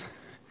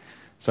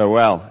so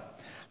well.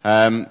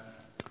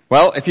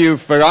 Well, if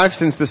you've arrived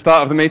since the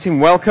start of the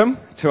meeting, welcome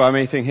to our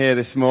meeting here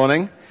this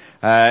morning.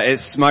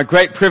 It's my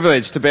great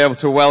privilege to be able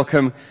to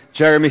welcome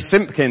Jeremy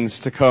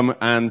Simpkins to come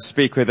and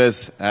speak with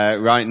us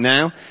right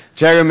now.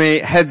 Jeremy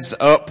heads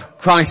up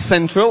Christ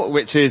Central,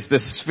 which is the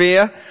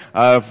sphere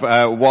of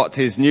what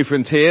is New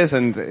Frontiers,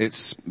 and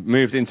it's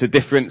moved into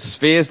different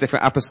spheres,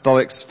 different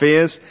apostolic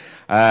spheres,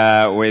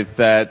 with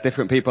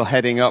different people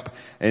heading up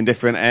in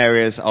different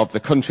areas of the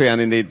country and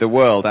indeed the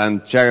world.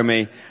 And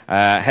Jeremy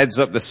heads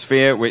up the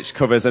sphere which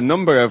covers a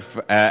number of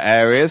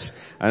areas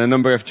and a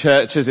number of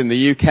churches in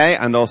the UK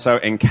and also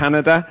in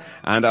Canada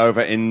and over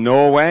in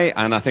Norway,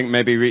 and I think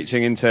maybe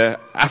reaching into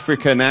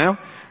Africa now,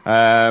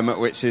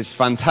 which is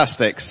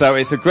fantastic. So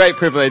it's a great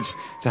privilege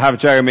to have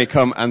Jeremy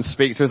come and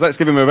speak to us. Let's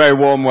give him a very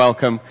warm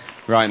welcome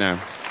right now.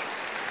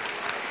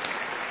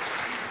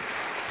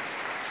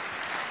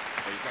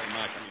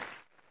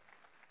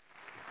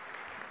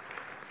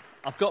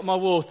 I've got my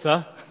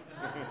water,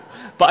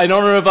 but in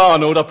honour of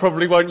Arnold, I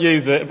probably won't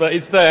use it, but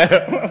it's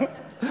there.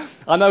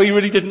 I know he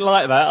really didn't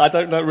like that. I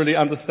don't really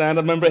understand.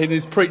 I remember in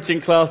his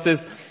preaching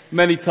classes,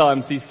 many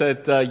times he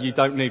said, you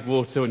don't need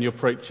water when you're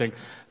preaching.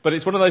 But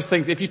it's one of those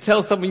things, if you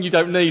tell someone you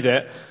don't need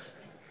it,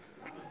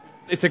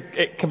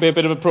 it can be a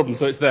bit of a problem,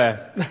 so it's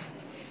there.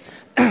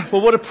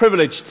 Well, what a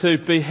privilege to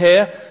be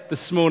here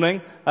this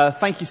morning.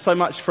 Thank you so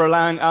much for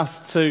allowing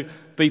us to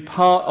be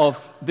part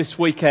of this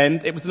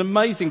weekend. It was an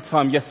amazing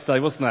time yesterday,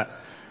 wasn't it?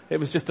 It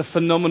was just a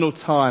phenomenal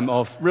time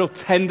of real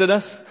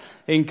tenderness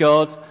in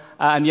God,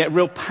 and yet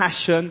real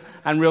passion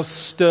and real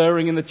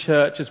stirring in the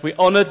church as we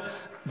honoured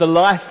the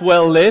life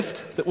well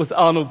lived that was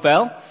Arnold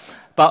Bell,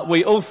 but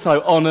we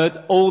also honoured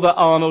all that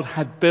Arnold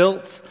had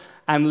built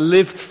and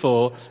lived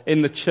for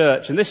in the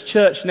church. And this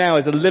church now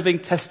is a living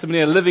testimony,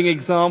 a living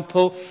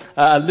example,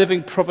 a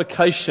living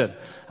provocation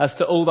as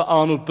to all that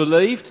Arnold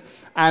believed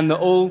and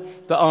all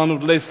that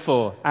Arnold lived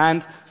for.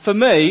 And for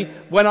me,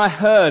 when I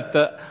heard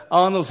that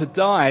Arnold had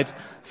died,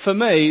 for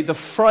me, the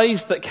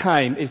phrase that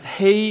came is,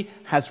 he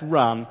has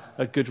run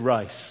a good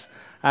race.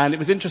 And it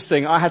was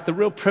interesting. Anne and I had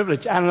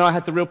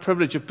the real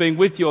privilege of being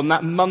with you on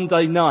that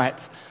Monday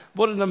night.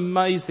 What an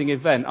amazing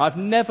event. I've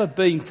never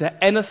been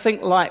to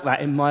anything like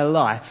that in my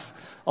life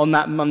on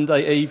that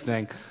Monday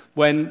evening,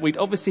 when we'd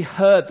obviously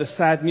heard the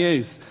sad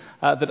news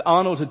that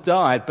Arnold had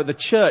died, but the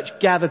church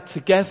gathered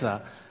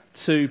together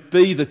to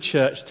be the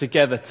church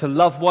together, to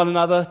love one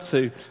another,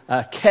 to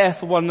care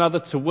for one another,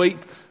 to weep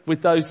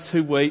with those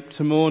who weep,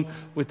 to mourn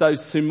with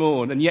those who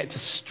mourn, and yet to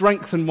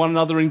strengthen one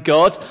another in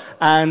God.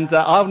 And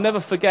I'll never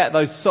forget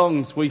those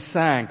songs we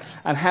sang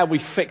and how we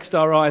fixed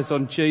our eyes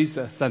on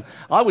Jesus. And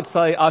I would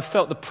say I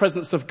felt the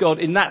presence of God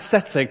in that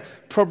setting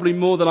probably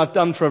more than I've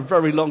done for a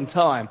very long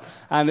time.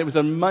 And it was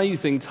an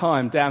amazing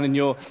time down in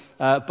your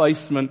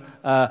basement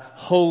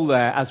hall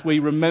there as we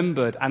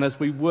remembered and as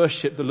we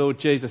worshipped the Lord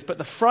Jesus. But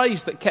the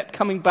phrase that kept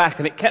coming back,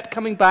 and it kept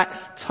coming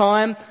back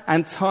time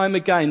and time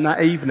again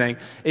that evening,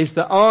 is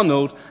that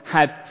Arnold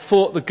had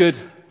fought the good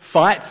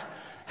fight.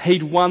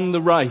 He'd won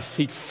the race.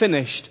 He'd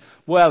finished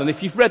well. And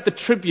if you've read the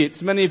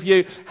tributes, many of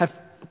you have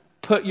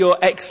put your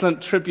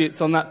excellent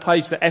tributes on that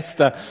page that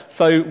Esther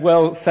so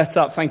well set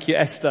up. Thank you,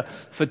 Esther,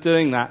 for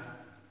doing that.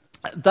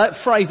 That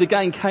phrase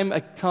again came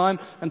time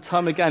and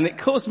time again. It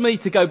caused me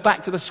to go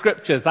back to the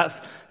scriptures. That's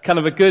kind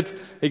of a good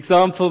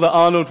example that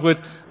Arnold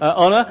would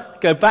honour.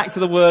 Go back to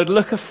the Word,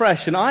 look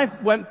afresh. And I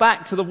went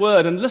back to the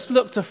Word and just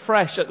looked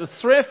afresh at the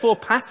 3 or 4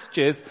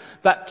 passages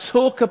that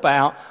talk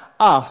about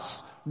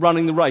us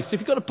running the race. So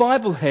if you've got a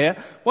Bible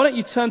here, why don't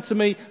you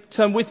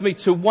turn with me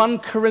to 1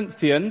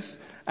 Corinthians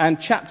and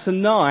chapter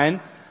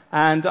 9.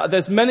 And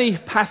there's many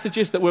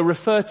passages that we'll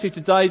refer to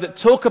today that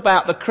talk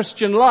about the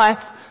Christian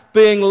life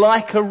being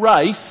like a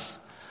race.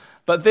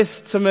 But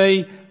this to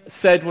me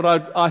said what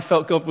I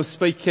felt God was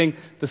speaking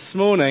this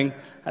morning.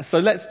 So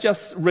let's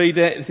just read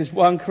it. This is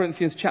 1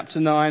 Corinthians chapter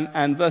 9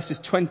 and verses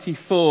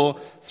 24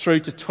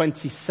 through to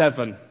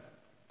 27.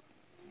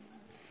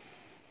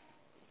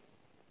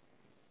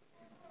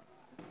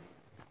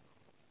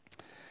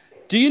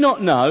 Do you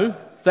not know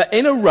that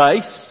in a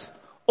race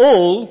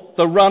all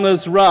the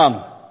runners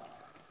run,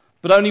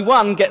 but only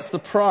one gets the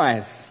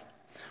prize?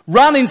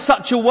 Run in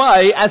such a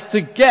way as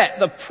to get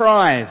the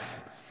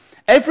prize.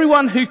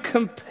 Everyone who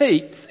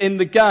competes in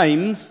the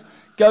games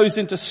goes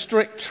into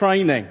strict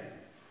training.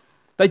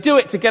 They do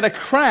it to get a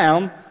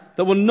crown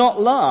that will not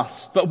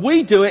last, but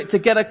we do it to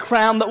get a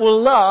crown that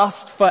will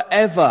last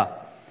forever.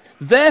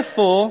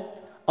 Therefore,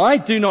 I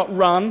do not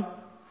run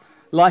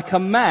like a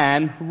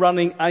man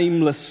running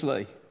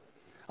aimlessly.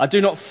 I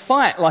do not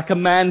fight like a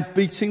man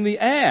beating the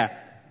air.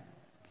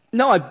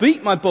 No, I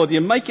beat my body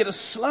and make it a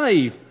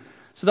slave,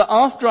 so that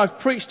after I've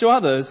preached to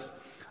others,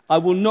 I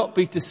will not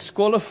be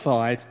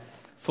disqualified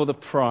for the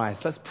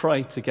prize. Let's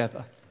pray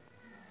together.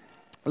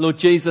 Lord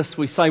Jesus,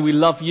 we say we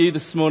love you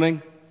this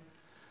morning.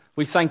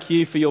 We thank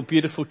you for your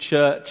beautiful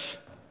church,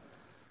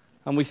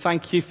 and we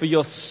thank you for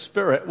your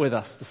Spirit with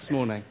us this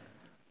morning.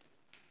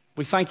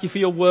 We thank you for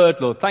your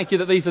word, Lord. Thank you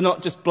that these are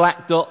not just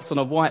black dots on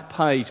a white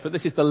page, but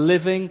this is the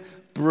living,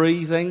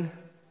 breathing,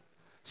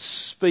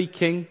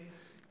 speaking,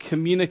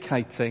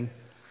 communicating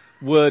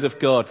Word of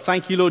God.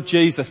 Thank you, Lord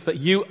Jesus, that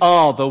you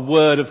are the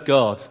Word of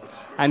God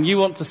and you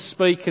want to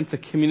speak and to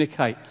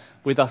communicate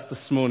with us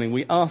this morning.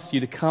 We ask you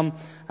to come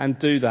and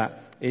do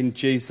that in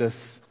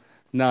Jesus'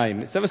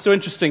 name. It's ever so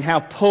interesting how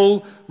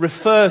Paul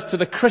refers to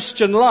the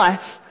Christian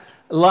life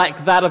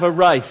like that of a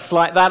race,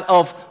 like that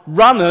of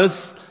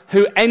runners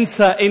who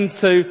enter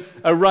into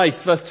a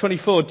race. Verse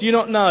 24, do you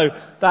not know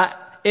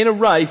that in a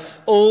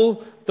race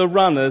all the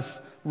runners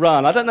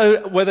run? I don't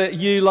know whether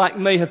you, like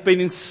me, have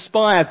been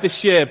inspired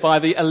this year by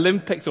the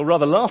Olympics, or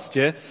rather last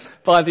year,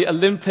 by the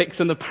Olympics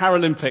and the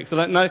Paralympics. I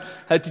don't know.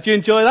 Did you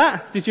enjoy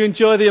that? Did you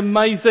enjoy the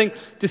amazing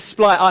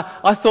display?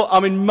 I thought,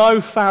 Mo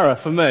Farah,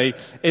 for me,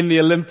 in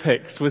the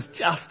Olympics was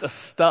just a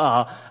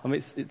star.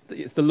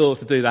 It's the law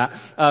to do that.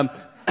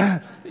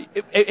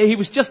 He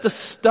was just a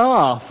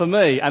star for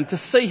me, and to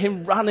see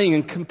him running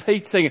and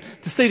competing,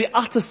 to see the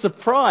utter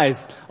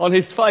surprise on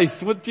his face.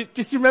 Do you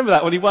remember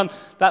that when he won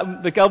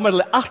the gold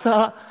medal?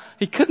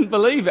 He couldn't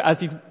believe it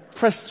as he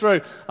pressed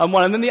through and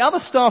won. And then the other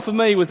star for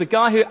me was a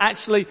guy who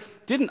actually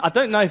I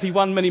don't know if he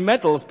won many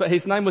medals, but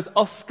his name was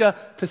Oscar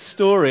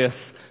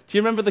Pistorius. Do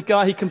you remember the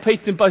guy? He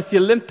competed in both the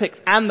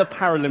Olympics and the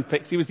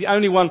Paralympics. He was the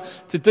only one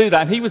to do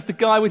that, and he was the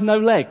guy with no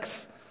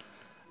legs.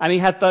 And he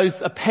had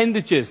those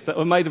appendages that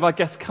were made of, I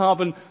guess,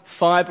 carbon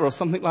fibre or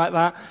something like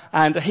that.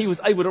 And he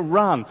was able to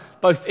run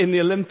both in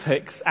the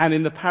Olympics and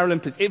in the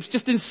Paralympics. It was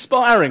just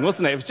inspiring,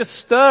 wasn't it? It was just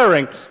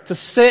stirring to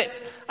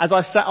sit as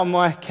I sat on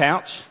my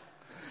couch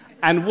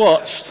and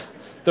watched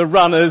the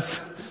runners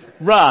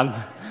run.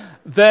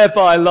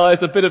 Thereby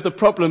lies a bit of the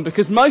problem,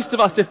 because most of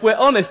us, if we're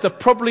honest, are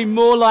probably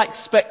more like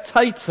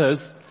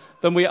spectators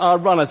than we are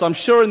runners. I'm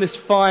sure in this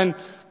fine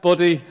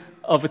body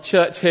of a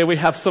church here we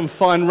have some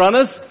fine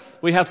runners.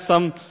 We have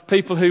some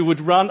people who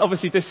would run.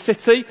 Obviously this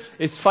city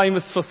is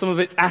famous for some of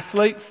its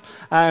athletes,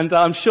 and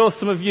I'm sure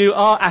some of you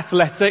are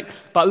athletic,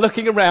 but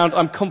looking around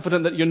I'm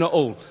confident that you're not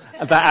all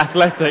that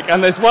athletic.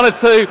 And there's one or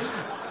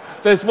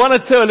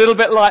two a little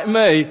bit like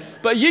me.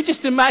 But you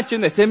just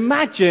imagine this.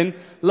 Imagine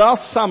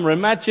last summer,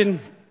 imagine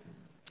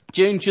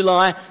June,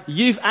 July,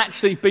 you've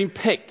actually been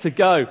picked to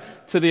go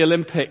to the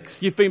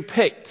Olympics. You've been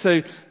picked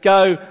to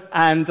go,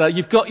 and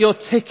you've got your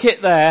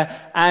ticket there,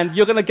 and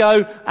you're going to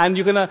go and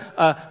you're going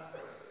to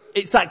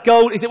it's that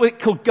is it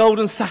called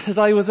Golden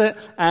Saturday, was it?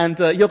 And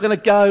you're going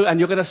to go and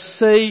you're going to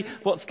see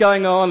what's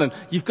going on, and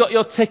you've got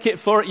your ticket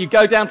for it. You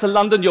go down to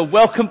London, you're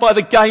welcomed by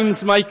the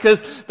games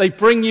makers. They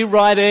bring you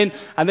right in,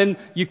 and then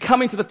you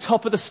come into the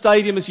top of the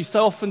stadium, as you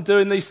so often do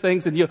in these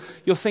things, and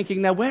you're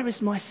thinking, now where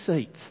is my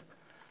seat?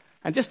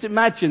 And just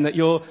imagine that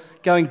you're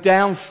going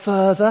down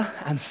further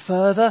and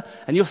further,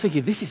 and you're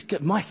thinking, this is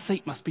good. My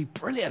seat must be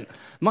brilliant.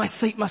 My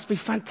seat must be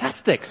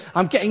fantastic.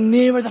 I'm getting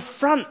nearer the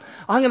front.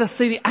 I'm going to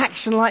see the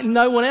action like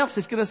no one else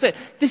is going to see it.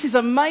 This is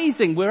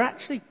amazing. We're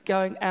actually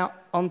going out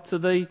onto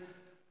the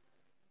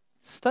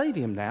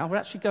stadium now. We're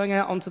actually going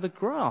out onto the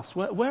grass.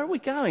 Where are we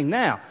going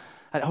now?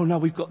 And, oh no,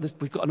 we've got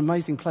an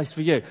amazing place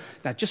for you.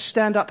 Now just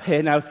stand up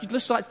here. Now if you'd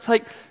just like to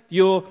take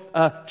your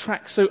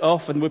tracksuit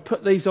off, and we'll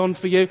put these on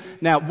for you.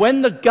 Now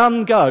when the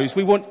gun goes,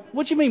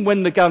 what do you mean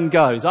when the gun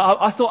goes?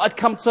 I thought I'd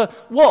come to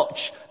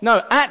watch.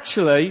 No,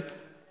 actually,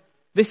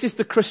 this is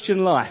the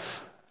Christian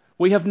life.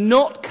 We have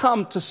not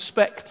come to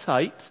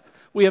spectate.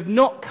 We have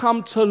not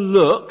come to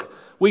look.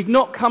 We've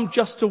not come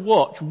just to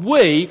watch.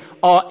 We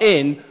are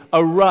in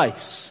a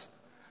race.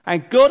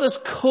 And God has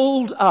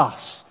called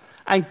us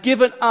and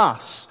given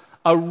us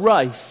a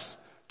race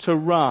to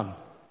run.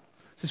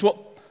 This is what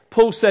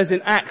Paul says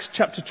in Acts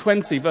chapter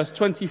 20, verse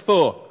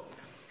 24.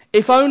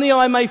 If only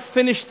I may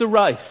finish the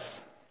race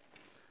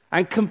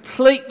and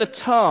complete the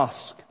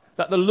task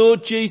that the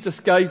Lord Jesus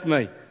gave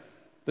me,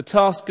 the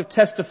task of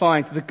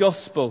testifying to the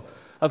gospel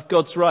of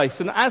God's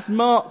race. And as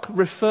Mark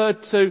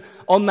referred to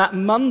on that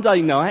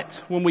Monday night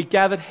when we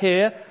gathered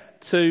here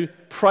to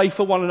pray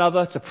for one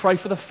another, to pray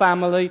for the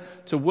family,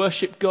 to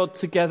worship God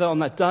together on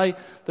that day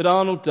that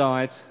Arnold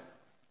died,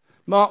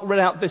 Mark read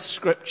out this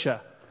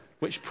scripture,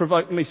 which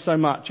provoked me so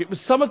much. It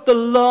was some of the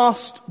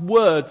last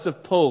words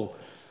of Paul.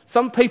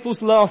 Some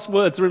people's last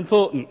words are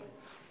important.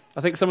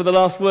 I think some of the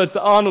last words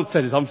that Arnold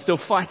said is, I'm still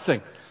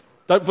fighting.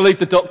 Don't believe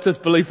the doctors,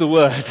 believe the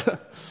word.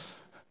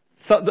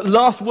 So the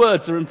last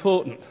words are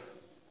important.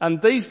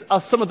 And these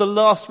are some of the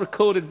last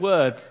recorded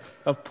words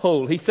of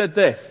Paul. He said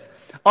this: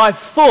 I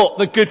fought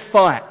the good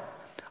fight.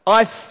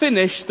 I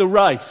finished the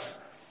race.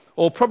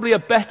 Or probably a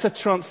better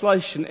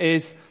translation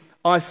is,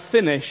 I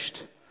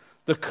finished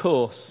the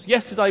course.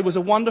 Yesterday was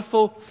a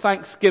wonderful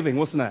Thanksgiving,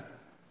 wasn't it?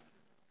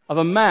 Of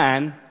a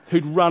man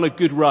who'd run a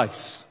good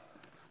race.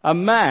 A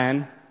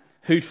man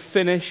who'd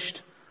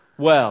finished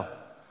well.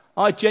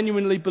 I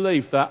genuinely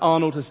believe that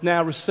Arnold has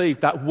now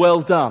received that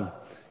well done,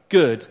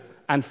 good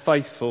and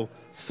faithful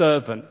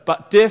servant.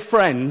 But dear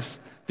friends,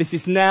 this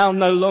is now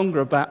no longer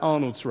about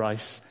Arnold's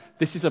race.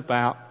 This is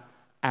about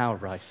our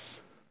race.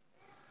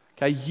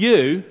 Okay,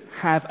 you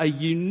have a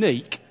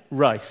unique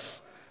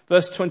race.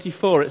 Verse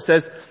 24, it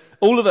says,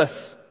 all of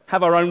us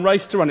have our own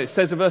race to run. It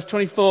says in verse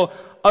 24,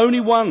 only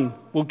one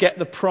will get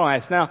the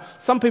prize. Now,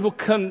 some people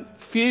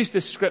confuse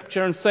this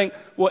scripture and think,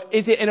 well,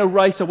 is it in a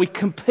race? Are we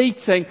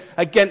competing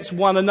against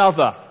one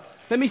another?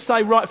 Let me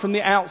say right from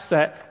the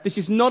outset, this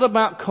is not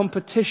about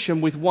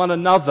competition with one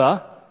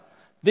another.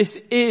 This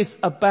is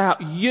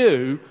about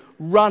you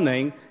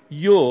running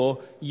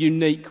your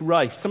unique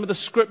race. Some of the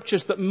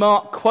scriptures that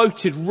Mark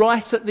quoted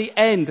right at the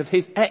end of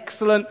his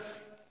excellent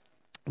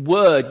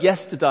word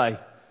yesterday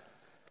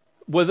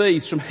were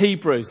these from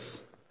Hebrews.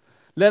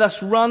 Let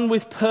us run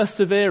with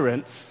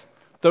perseverance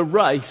the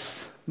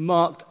race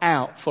marked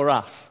out for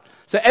us.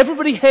 So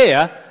everybody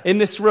here in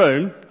this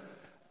room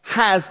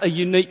has a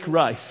unique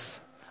race.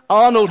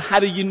 Arnold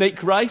had a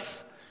unique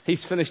race.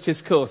 He's finished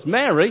his course.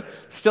 Mary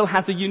still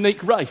has a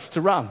unique race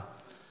to run.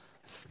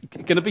 It's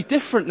going to be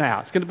different now.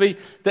 It's going to be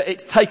that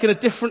it's taken a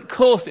different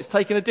course. It's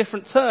taken a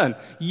different turn.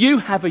 You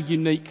have a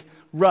unique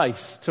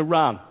race to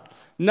run.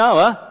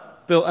 Noah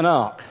built an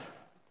ark.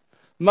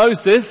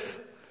 Moses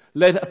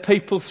led a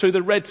people through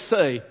the Red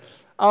Sea.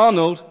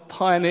 Arnold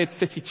pioneered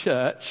City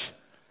Church.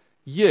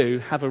 You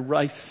have a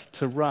race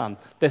to run.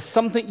 There's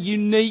something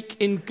unique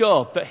in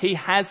God that he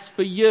has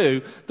for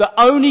you that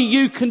only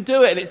you can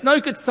do it. And it's no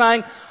good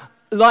saying,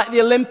 like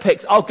the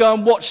Olympics, I'll go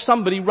and watch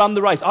somebody run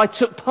the race. I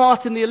took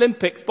part in the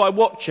Olympics by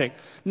watching.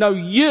 No,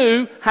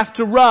 you have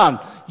to run.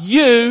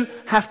 You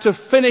have to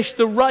finish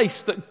the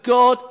race that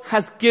God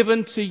has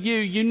given to you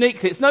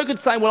uniquely. It's no good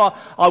saying, well,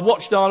 I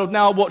watched Arnold,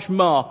 now I'll watch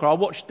Mark, or I'll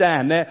watch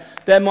Dan.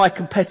 They're my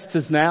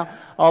competitors now.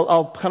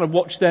 I'll kind of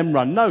watch them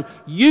run. No,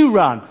 you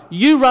run.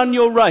 You run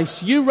your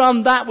race. You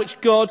run that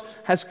which God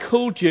has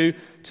called you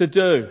to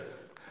do.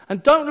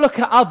 And don't look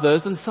at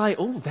others and say,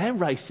 oh, their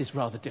race is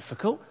rather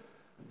difficult.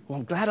 Well,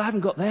 I'm glad I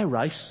haven't got their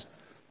race.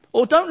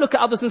 Or don't look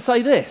at others and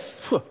say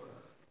this.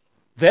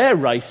 Their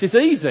race is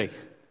easy.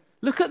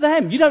 Look at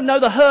them. You don't know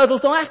the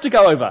hurdles I have to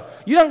go over.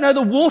 You don't know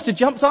the water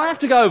jumps I have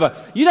to go over.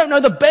 You don't know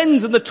the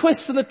bends and the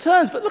twists and the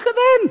turns, but look at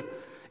them.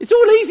 It's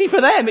all easy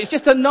for them. It's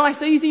just a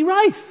nice, easy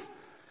race.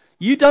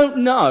 You don't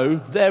know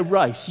their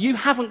race. You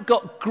haven't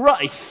got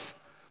grace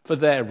for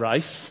their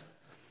race.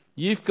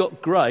 You've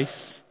got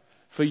grace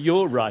for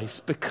your race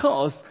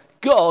because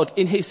God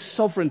in his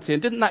sovereignty,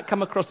 and didn't that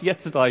come across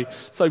yesterday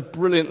so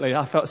brilliantly?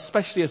 I felt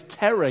especially as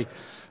Terry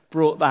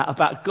brought that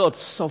about God's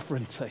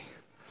sovereignty.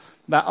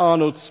 About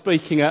Arnold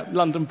speaking at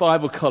London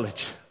Bible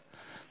College.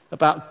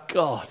 About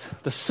God.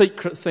 The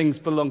secret things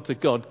belong to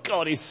God.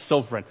 God is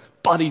sovereign,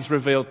 but he's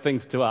revealed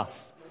things to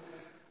us.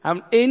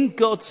 And in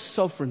God's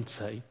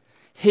sovereignty,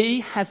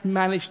 he has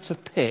managed to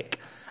pick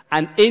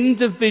an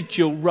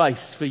individual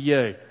race for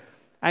you.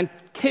 And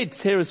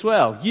kids here as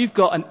well, you've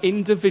got an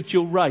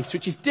individual race,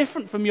 which is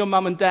different from your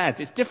mum and dad's.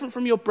 It's different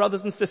from your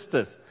brothers and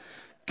sisters.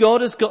 God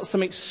has got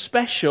something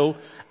special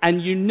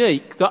and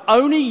unique that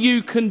only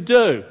you can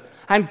do.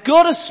 And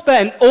God has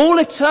spent all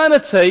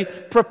eternity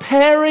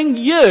preparing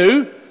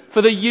you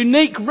for the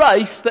unique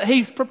race that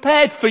he's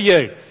prepared for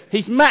you.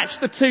 He's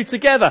matched the two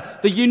together.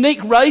 The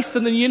unique race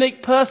and the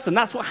unique person.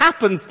 That's what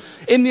happens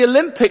in the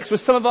Olympics with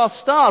some of our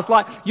stars,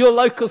 like your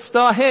local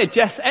star here,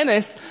 Jess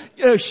Ennis.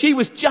 You know, she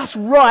was just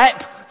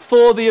ripe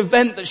for the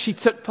event that she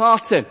took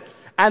part in.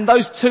 And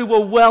those two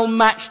were well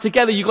matched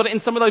together. You got it in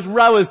some of those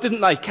rowers,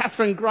 didn't they?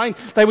 Catherine Grain.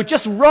 They were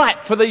just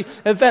ripe for the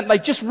event. They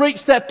just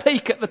reached their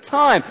peak at the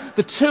time.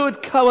 The two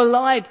had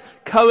collided,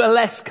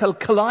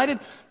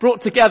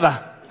 brought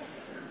together.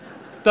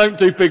 Don't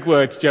do big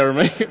words,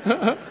 Jeremy.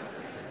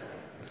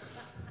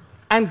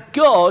 And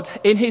God,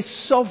 in his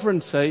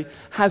sovereignty,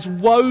 has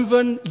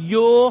woven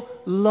your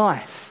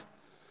life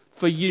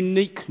for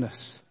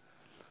uniqueness.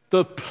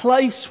 The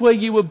place where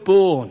you were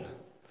born,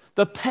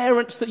 the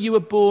parents that you were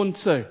born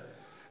to,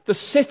 the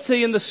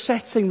city and the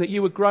setting that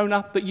you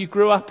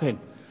grew up in,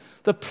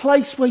 the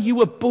place where you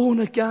were born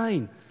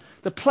again,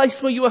 the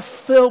place where you were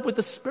filled with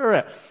the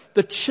Spirit,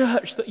 the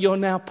church that you're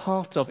now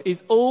part of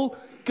is all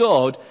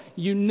God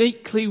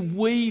uniquely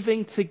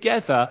weaving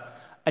together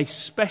a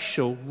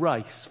special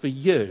race for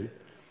you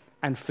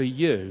and for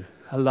you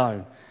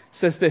alone. It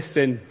says this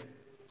in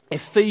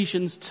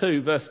Ephesians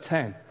 2 verse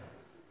 10.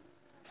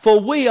 For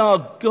we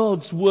are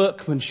God's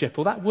workmanship,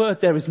 or that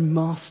word there is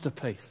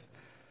masterpiece,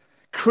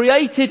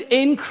 created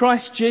in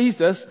Christ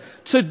Jesus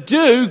to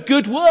do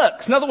good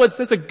works. In other words,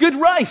 there's a good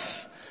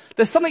race.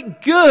 There's something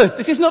good.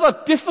 This is not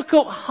a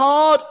difficult,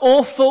 hard,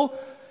 awful.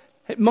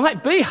 It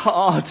might be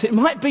hard. It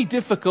might be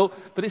difficult,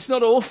 but it's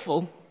not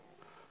awful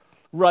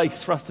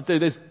race for us to do.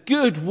 There's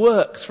good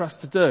works for us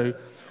to do,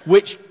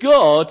 which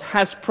God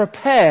has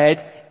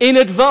prepared in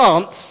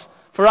advance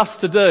for us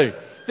to do.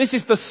 This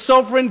is the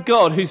sovereign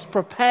God who's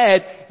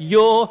prepared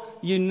your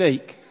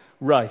unique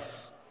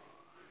race.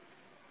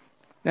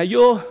 Now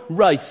your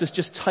race has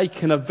just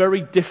taken a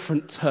very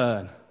different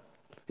turn.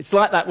 It's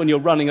like that when you're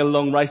running a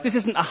long race. This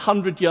isn't a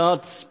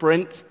 100-yard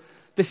sprint.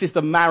 This is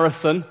the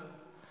marathon.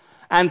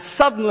 And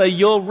suddenly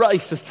your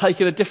race has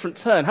taken a different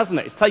turn, hasn't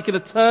it? It's taken a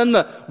turn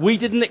that we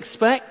didn't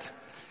expect.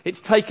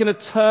 It's taken a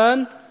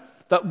turn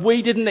that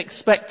we didn't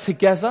expect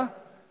together.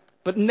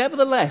 But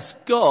nevertheless,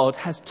 God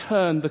has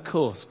turned the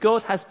course.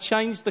 God has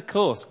changed the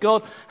course.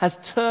 God has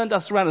turned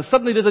us around. And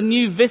suddenly there's a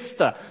new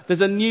vista.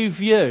 There's a new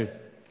view.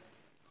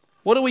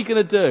 What are we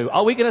going to do?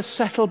 Are we going to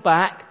settle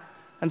back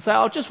and say,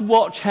 I'll just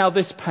watch how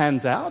this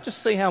pans out. I'll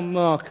just see how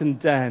Mark and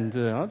Dan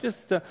do. I'll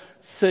just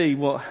see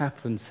what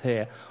happens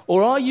here.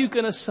 Or are you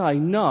going to say,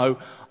 no,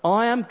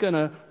 I am going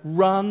to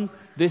run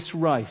this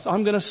race.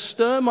 I'm going to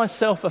stir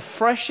myself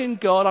afresh in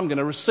God. I'm going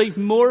to receive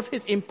more of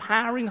His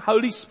empowering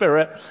Holy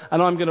Spirit,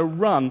 and I'm going to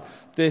run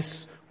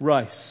this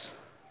race.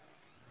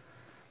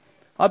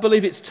 I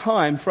believe it's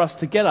time for us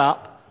to get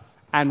up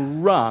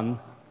and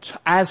run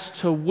as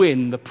to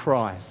win the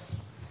prize.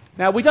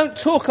 Now, we don't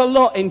talk a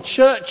lot in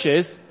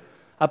churches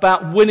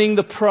about winning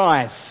the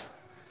prize.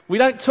 We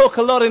don't talk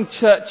a lot in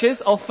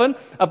churches often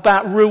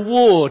about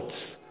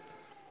rewards.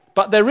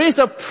 But there is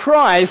a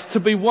prize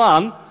to be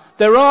won.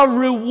 There are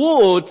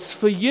rewards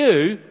for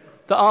you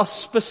that are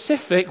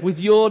specific with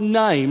your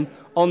name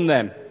on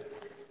them.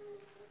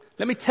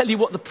 Let me tell you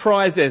what the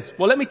prize is.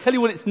 Well, let me tell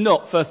you what it's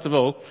not, first of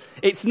all.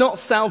 It's not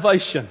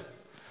salvation.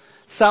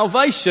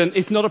 Salvation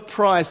is not a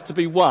prize to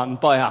be won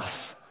by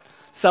us.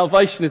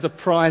 Salvation is a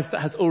prize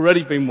that has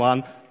already been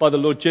won by the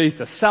Lord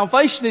Jesus.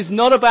 Salvation is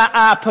not about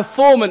our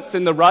performance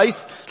in the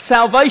race.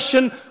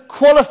 Salvation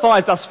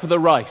qualifies us for the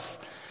race.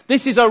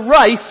 This is a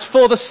race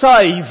for the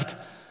saved.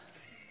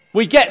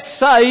 We get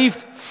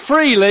saved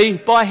freely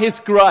by His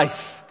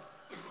grace.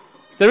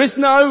 There is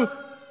no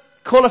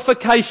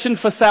qualification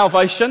for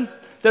salvation.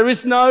 There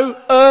is no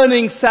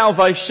earning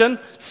salvation.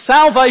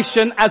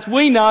 Salvation, as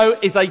we know,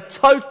 is a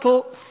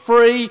total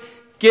free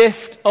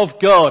gift of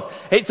God.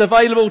 It's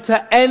available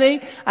to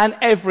any and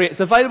every.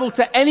 It's available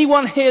to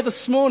anyone here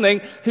this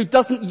morning who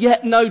doesn't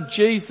yet know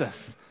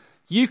Jesus.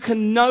 You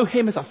can know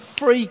Him as a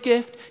free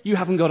gift. You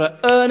haven't got to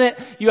earn it.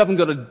 You haven't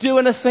got to do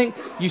anything.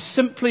 You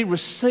simply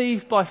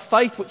receive by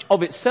faith, which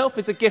of itself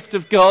is a gift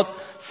of God,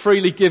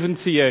 freely given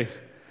to you. It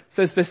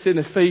says this in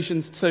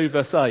Ephesians 2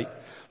 verse 8.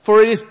 For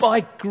it is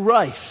by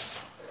grace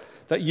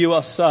that you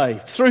are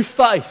saved, through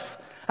faith.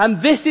 And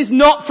this is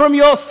not from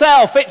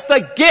yourself. It's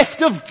the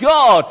gift of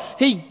God.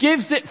 He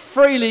gives it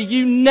freely.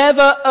 You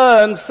never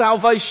earn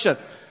salvation.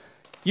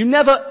 You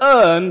never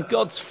earn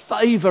God's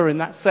favour in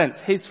that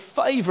sense. His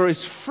favour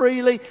is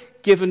freely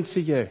given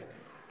to you.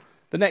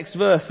 The next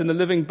verse in the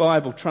Living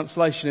Bible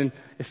translation in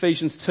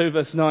Ephesians 2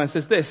 verse 9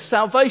 says this: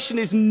 salvation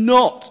is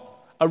not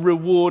a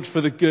reward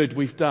for the good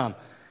we've done,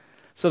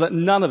 so that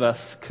none of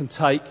us can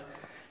take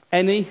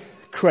any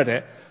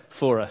credit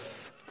for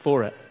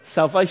it.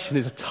 Salvation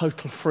is a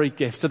total free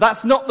gift. So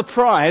that's not the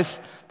prize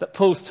that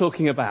Paul's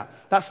talking about.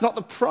 That's not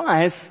the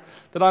prize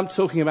that I'm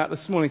talking about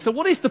this morning. So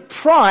what is the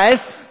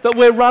prize that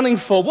we're running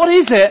for? What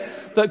is it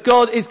that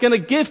God is going to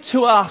give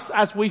to us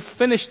as we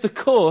finish the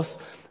course,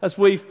 as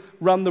we've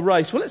run the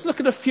race? Well, let's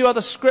look at a few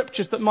other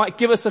scriptures that might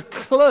give us a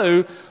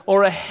clue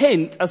or a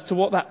hint as to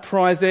what that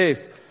prize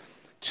is.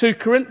 2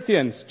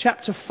 Corinthians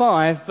chapter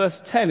 5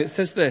 verse 10, it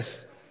says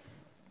this: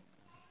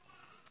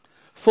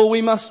 for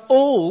we must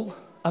all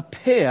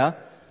appear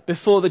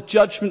before the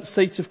judgment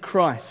seat of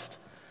Christ,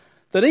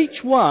 that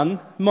each one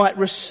might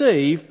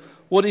receive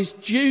what is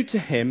due to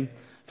him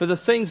for the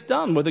things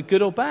done, whether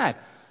good or bad.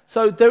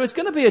 So there is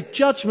going to be a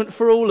judgment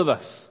for all of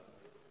us.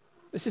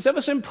 This is ever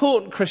so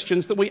important,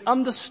 Christians, that we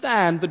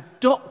understand the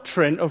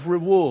doctrine of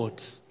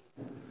rewards.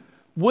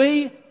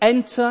 We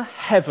enter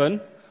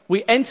heaven,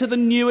 we enter the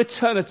new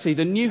eternity,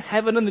 the new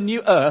heaven and the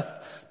new earth,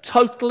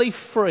 totally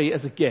free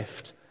as a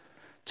gift.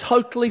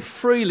 Totally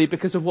freely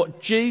because of what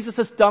Jesus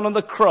has done on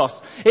the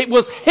cross. It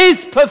was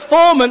His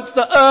performance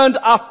that earned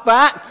us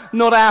that,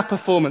 not our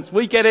performance.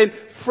 We get in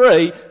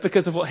free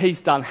because of what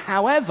He's done.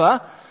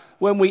 However,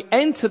 when we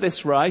enter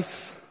this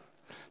race,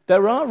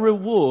 there are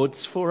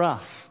rewards for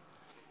us.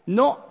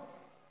 Not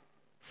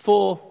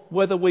for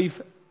whether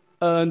we've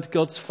earned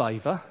God's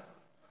favour,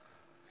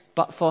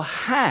 but for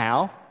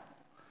how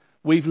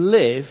we've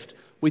lived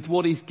with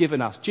what He's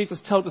given us.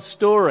 Jesus told a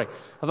story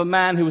of a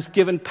man who was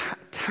given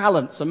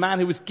talents, a man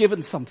who was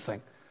given something.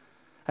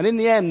 And in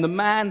the end, the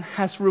man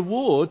has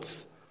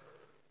rewards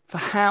for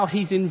how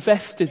he's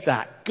invested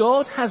that.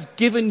 God has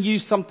given you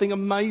something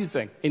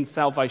amazing in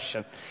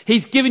salvation.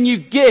 He's given you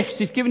gifts,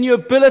 He's given you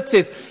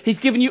abilities, He's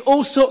given you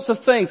all sorts of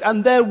things.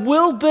 And there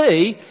will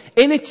be,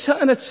 in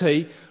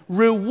eternity,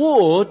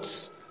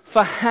 rewards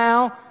for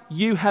how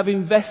you have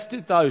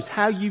invested those,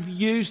 how you've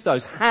used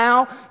those,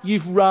 how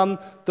you've run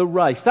the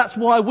race. That's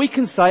why we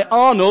can say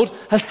Arnold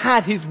has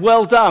had his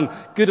well done,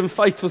 good and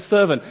faithful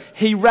servant.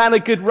 He ran a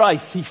good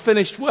race. He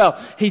finished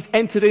well. He's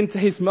entered into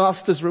his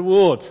master's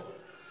reward.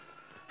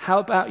 How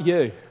about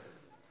you?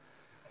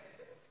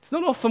 It's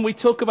not often we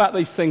talk about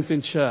these things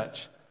in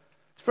church.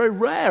 It's very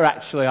rare,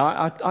 actually.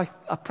 I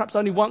perhaps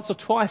only once or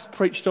twice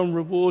preached on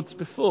rewards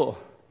before.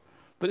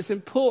 But it's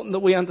important that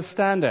we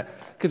understand it,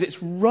 because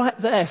it's right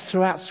there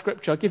throughout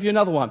Scripture. I'll give you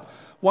another one.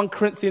 1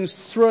 Corinthians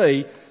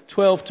 3,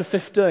 12 to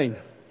 15.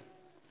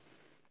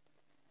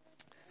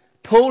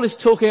 Paul is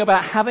talking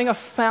about having a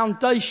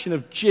foundation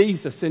of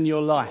Jesus in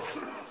your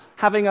life.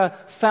 Having a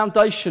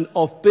foundation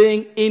of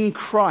being in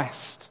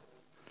Christ.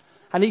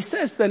 And he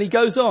says then, he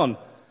goes on,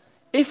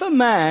 if a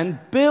man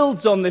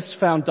builds on this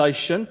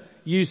foundation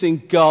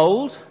using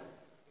gold,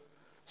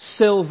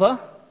 silver,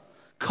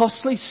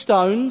 costly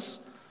stones,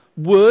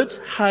 wood,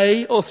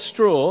 hay or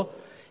straw,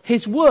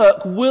 his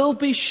work will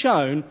be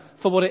shown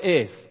for what it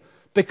is.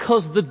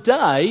 Because the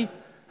day,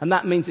 and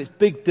that means it's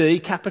big D,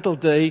 capital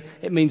D,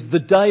 it means the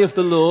day of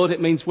the Lord,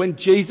 it means when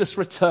Jesus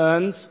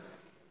returns,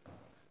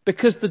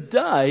 because the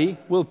day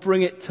will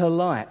bring it to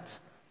light.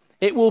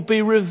 It will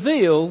be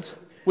revealed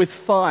with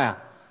fire,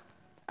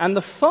 and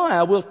the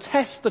fire will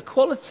test the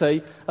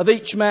quality of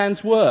each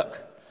man's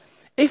work.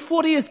 If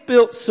what he has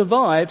built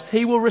survives,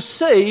 he will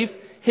receive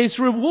his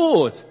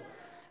reward.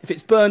 If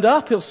it's burned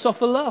up, he'll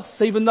suffer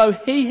loss, even though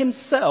he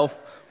himself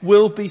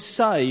will be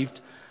saved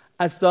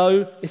as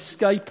though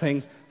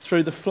escaping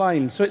through the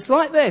flames. So it's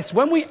like this.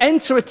 When we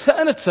enter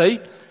eternity,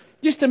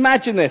 just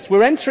imagine this.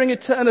 We're entering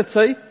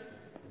eternity.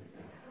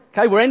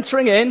 Okay, we're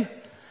entering in,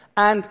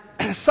 and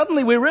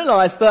suddenly we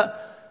realize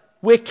that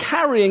we're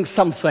carrying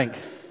something.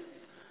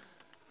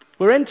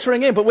 We're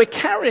entering in, but we're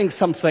carrying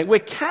something. We're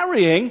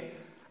carrying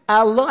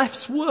our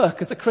life's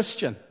work as a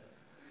Christian.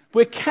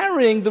 We're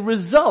carrying the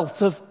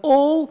result of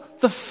all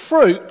the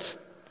fruit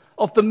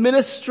of the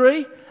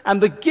ministry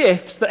and the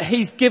gifts that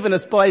he's given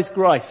us by his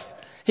grace.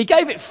 He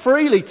gave it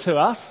freely to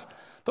us,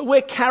 but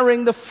we're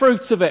carrying the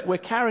fruit of it. We're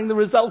carrying the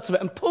result of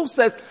it. And Paul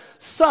says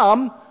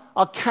some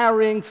are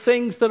carrying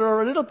things that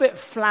are a little bit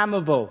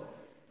flammable.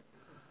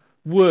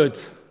 Wood,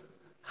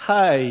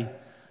 hay,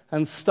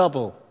 and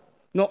stubble.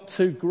 Not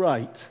too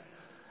great.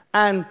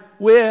 And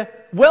we're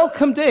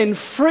welcomed in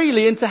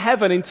freely into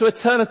heaven, into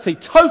eternity,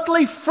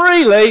 totally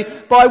freely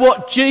by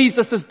what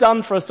Jesus has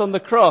done for us on the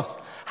cross.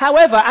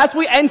 However, as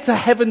we enter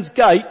heaven's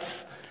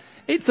gates,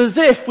 it's as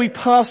if we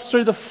pass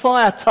through the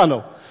fire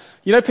tunnel.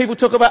 You know, people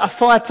talk about a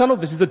fire tunnel.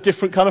 This is a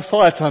different kind of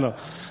fire tunnel.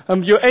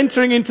 You're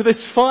entering into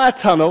this fire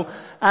tunnel,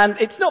 and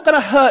it's not going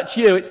to hurt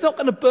you. It's not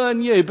going to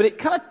burn you, but it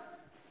kind of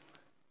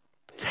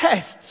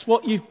tests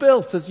what you've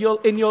built as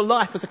in your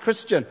life as a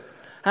Christian.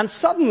 And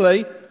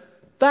suddenly,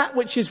 that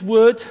which is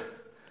wood,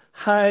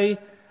 hay,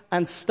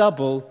 and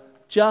stubble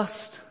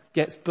just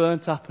gets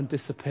burnt up and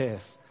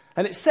disappears.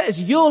 And it says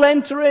you'll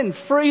enter in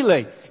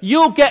freely.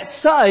 You'll get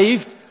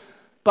saved,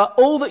 but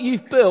all that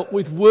you've built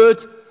with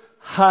wood,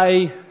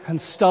 hay, and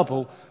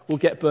stubble will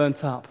get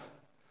burnt up.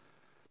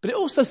 But it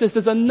also says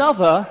there's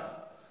another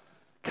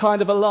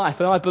kind of a life,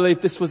 and I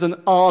believe this was an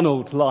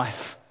Arnold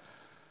life.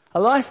 A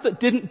life that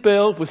didn't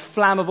build with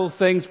flammable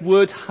things,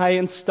 wood, hay,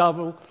 and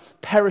stubble,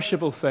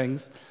 perishable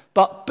things,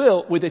 but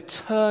built with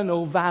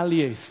eternal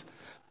values,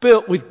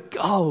 built with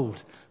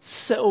gold,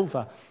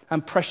 silver,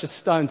 and precious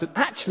stones. And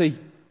actually,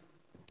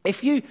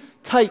 if you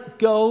take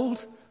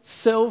gold,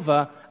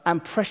 silver,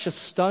 and precious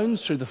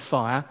stones through the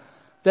fire,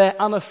 they're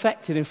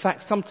unaffected. In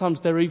fact,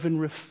 sometimes they're even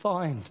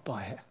refined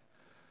by it.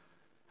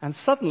 And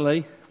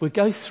suddenly, we'll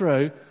go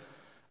through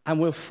and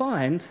we'll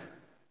find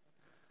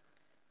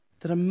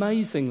that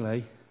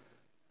amazingly,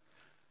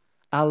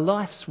 our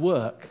life's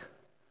work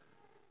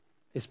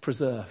is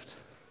preserved.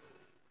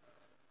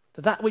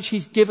 That which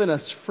he's given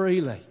us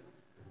freely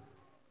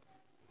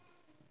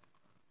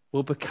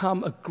will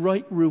become a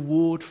great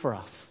reward for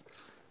us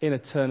in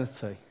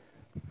eternity.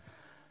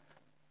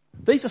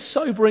 These are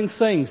sobering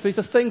things. These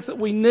are things that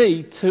we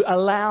need to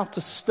allow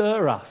to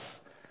stir us.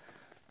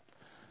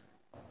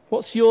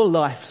 What's your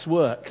life's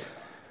work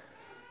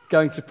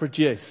going to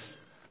produce?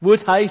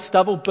 Wood, hay,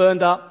 stubble,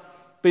 burned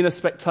up, being a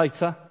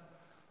spectator?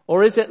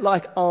 Or is it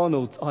like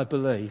Arnold's, I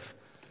believe,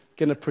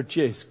 going to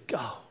produce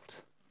gold,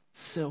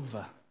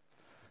 silver,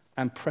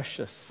 and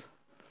precious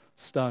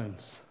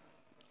stones?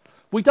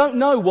 We don't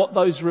know what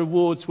those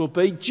rewards will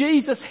be.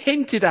 Jesus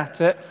hinted at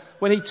it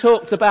when he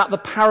talked about the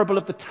parable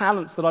of the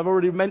talents that I've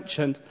already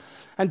mentioned.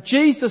 And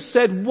Jesus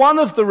said one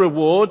of the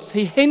rewards,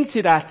 he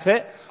hinted at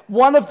it,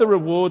 one of the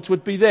rewards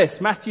would be this,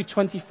 Matthew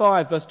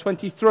 25 verse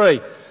 23,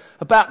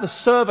 about the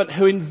servant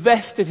who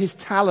invested his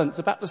talents,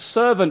 about the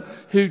servant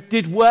who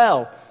did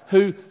well,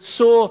 who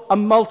saw a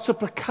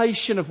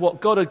multiplication of what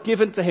God had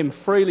given to him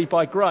freely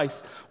by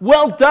grace.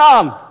 Well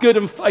done, good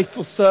and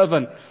faithful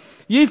servant.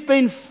 You've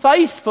been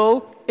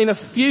faithful in a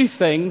few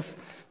things.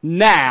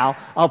 Now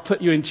I'll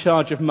put you in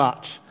charge of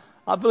much.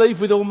 I believe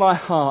with all my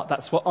heart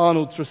that's what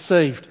Arnold's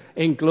received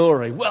in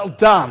glory. Well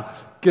done,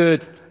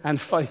 good and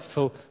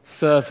faithful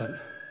servant.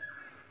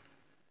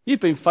 You've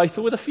been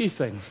faithful with a few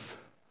things.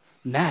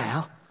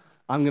 Now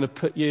I'm going to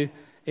put you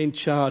in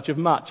charge of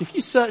much. If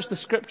you search the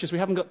scriptures, we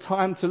haven't got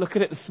time to look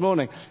at it this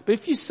morning, but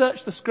if you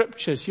search the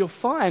scriptures, you'll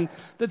find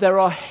that there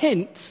are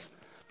hints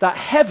that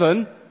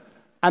heaven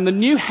and the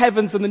new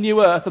heavens and the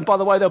new earth, and by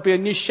the way, there'll be a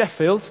new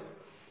Sheffield,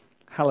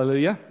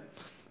 hallelujah,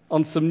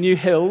 on some new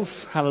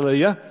hills,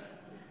 hallelujah.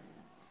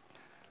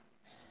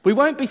 We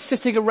won't be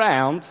sitting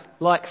around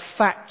like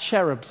fat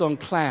cherubs on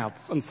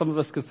clouds, and some of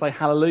us can say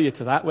hallelujah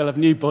to that. We'll have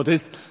new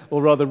bodies,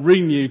 or rather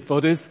renewed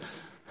bodies.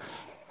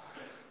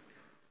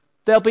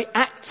 There'll be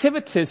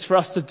activities for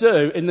us to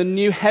do in the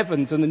new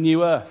heavens and the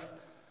new earth.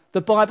 The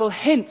Bible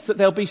hints that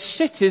there'll be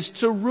cities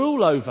to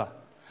rule over.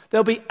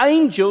 There'll be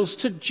angels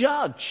to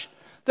judge.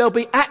 There'll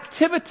be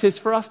activities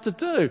for us to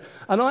do.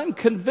 And I'm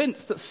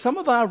convinced that some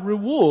of our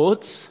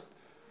rewards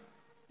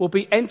will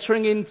be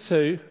entering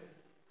into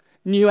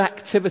new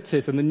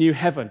activities in the new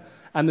heaven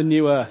and the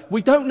new earth.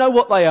 We don't know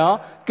what they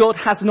are. God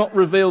has not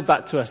revealed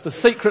that to us. The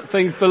secret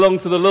things belong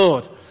to the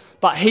Lord.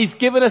 But He's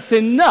given us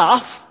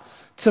enough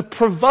to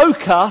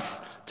provoke us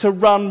to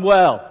run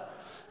well.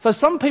 So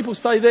some people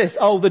say this,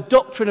 the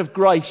doctrine of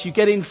grace, you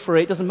get in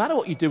free. It doesn't matter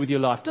what you do with your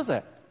life, does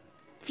it?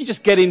 If you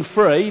just get in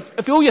free,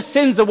 if all your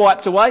sins are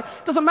wiped away,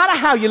 it doesn't matter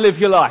how you live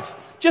your life.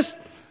 Just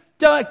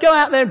go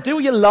out there and do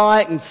what you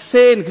like and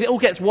sin because it all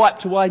gets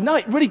wiped away. No,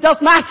 it really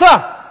does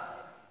matter.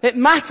 It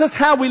matters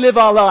how we live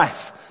our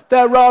life.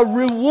 There are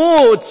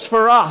rewards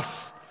for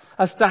us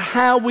as to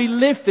how we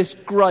live this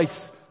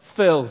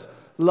grace-filled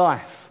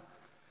life.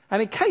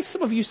 And in case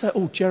some of you say,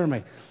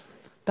 Jeremy,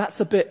 that's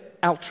a bit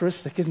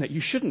altruistic, isn't it?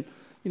 You shouldn't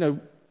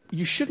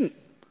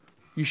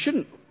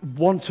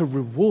want a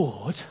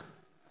reward.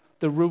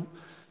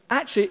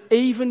 Actually,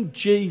 even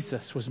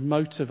Jesus was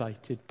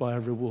motivated by a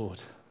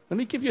reward. Let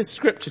me give you a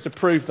scripture to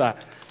prove that.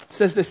 It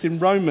says this in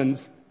let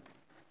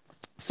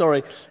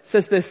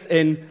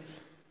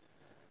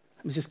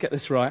me just get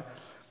this right.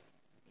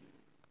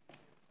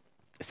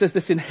 It says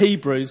this in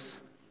Hebrews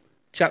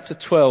chapter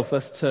 12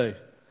 verse 2.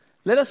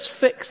 Let us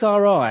fix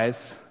our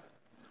eyes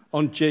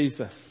on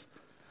Jesus,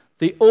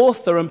 the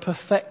author and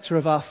perfecter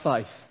of our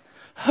faith,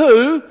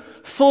 who,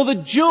 for the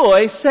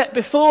joy set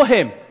before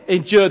him,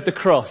 endured the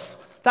cross.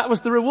 That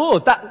was the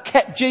reward. That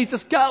kept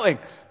Jesus going.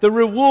 The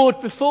reward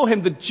before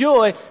him, the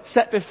joy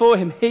set before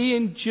him. He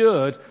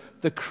endured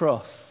the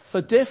cross.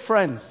 So dear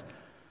friends,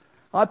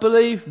 I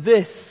believe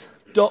this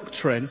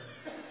doctrine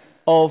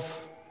of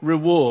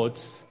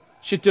rewards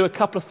should do a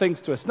couple of things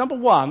to us. Number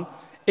one,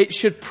 it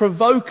should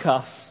provoke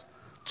us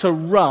to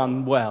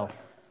run well.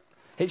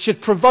 It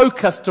should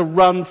provoke us to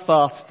run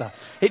faster.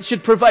 It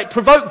should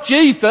provoke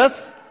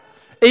Jesus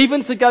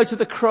even to go to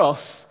the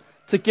cross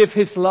to give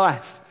his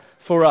life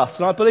for us.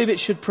 And I believe it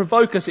should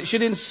provoke us. It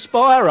should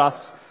inspire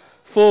us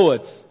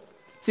forwards.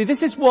 See,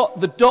 this is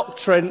what the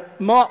doctrine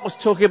Mark was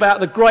talking about,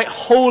 the great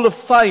hall of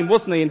fame,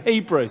 wasn't he, in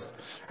Hebrews?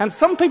 And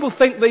some people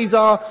think these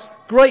are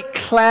great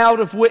cloud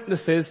of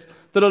witnesses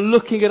that are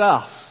looking at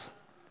us,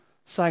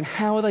 saying,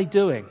 how are they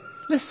doing?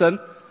 Listen,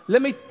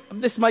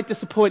 this may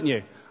disappoint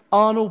you.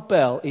 Arnold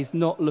Bell is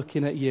not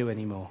looking at you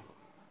anymore.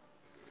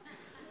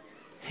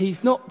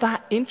 He's not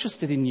that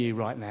interested in you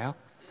right now.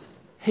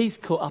 He's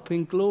caught up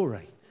in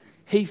glory.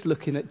 He's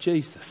looking at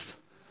Jesus.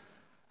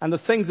 And the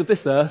things of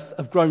this earth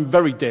have grown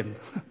very dim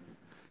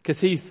because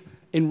he's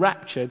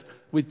enraptured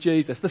with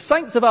Jesus. The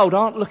saints of old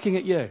aren't looking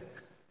at you.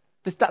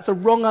 That's a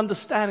wrong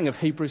understanding of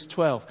Hebrews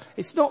 12.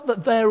 It's not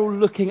that they're all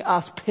looking at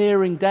us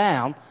peering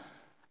down.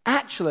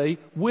 Actually,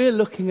 we're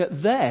looking at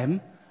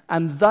them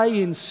and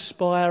they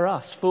inspire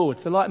us forward.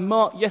 So like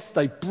Mark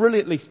yesterday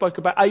brilliantly spoke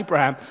about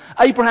Abraham.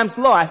 Abraham's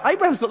life.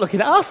 Abraham's not looking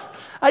at us.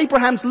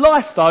 Abraham's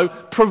life, though,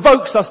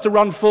 provokes us to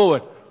run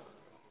forward.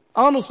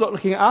 Arnold's not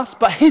looking at us,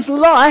 but his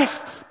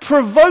life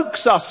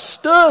provokes us,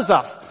 stirs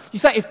us. You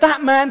say, if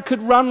that man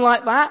could run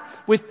like that,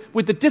 with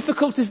the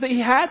difficulties that he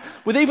had,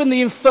 with even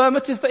the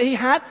infirmities that he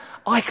had,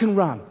 I can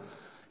run.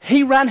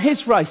 He ran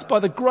his race by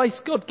the grace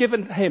God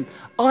given him.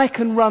 I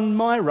can run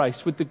my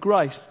race with the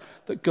grace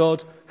that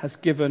God has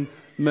given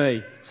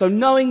me. So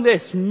knowing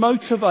this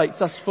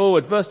motivates us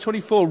forward. Verse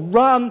 24,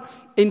 run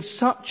in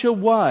such a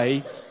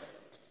way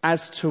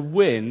as to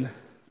win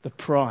the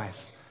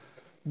prize.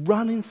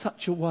 Run in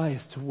such a way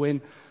as to win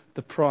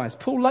the prize.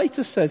 Paul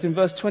later says in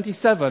verse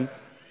 27,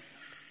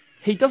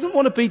 he doesn't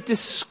want to be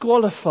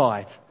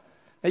disqualified.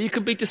 Now you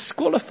can be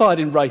disqualified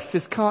in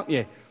races, can't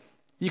you?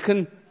 You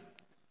can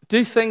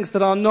do things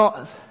that are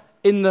not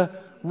in the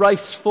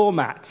race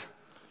format,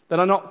 that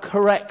are not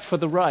correct for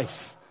the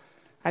race.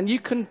 And you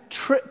can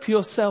trip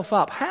yourself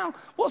up.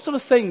 What sort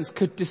of things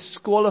could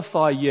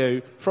disqualify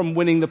you from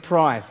winning the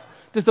prize?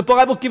 Does the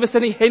Bible give us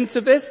any hint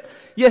of this?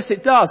 Yes,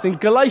 it does. In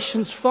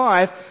Galatians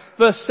 5,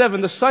 verse 7,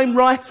 the same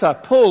writer,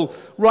 Paul,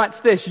 writes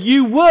this.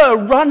 You were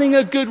running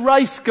a good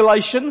race,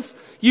 Galatians.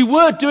 You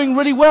were doing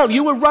really well.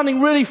 You were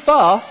running really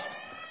fast.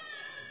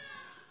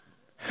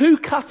 Who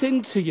cut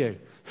into you?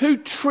 Who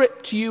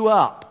tripped you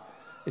up?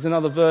 Is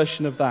another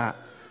version of that.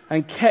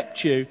 And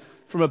kept you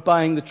from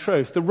obeying the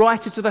truth. The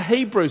writer to the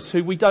Hebrews,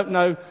 who we don't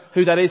know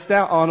who that is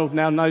now. Arnold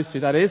now knows who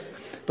that is.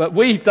 But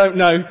we don't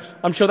know.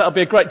 I'm sure that'll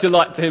be a great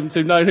delight to him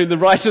to know who the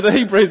writer of the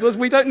Hebrews was.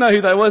 We don't know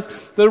who that was.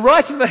 The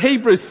writer of the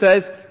Hebrews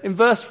says in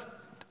verse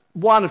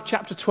 1 of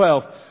chapter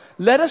 12,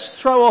 let us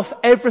throw off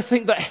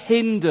everything that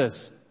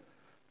hinders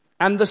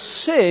and the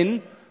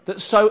sin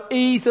that so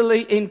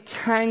easily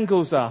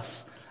entangles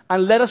us,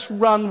 and let us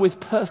run with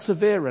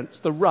perseverance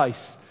the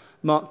race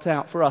marked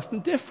out for us.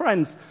 And dear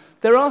friends,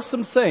 there are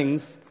some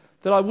things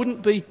that I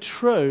wouldn't be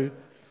true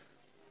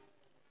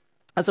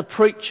as a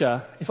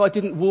preacher if I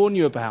didn't warn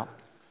you about.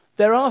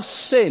 There are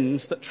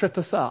sins that trip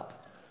us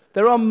up.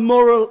 There are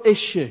moral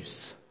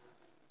issues.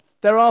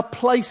 There are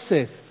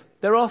places.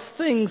 There are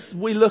things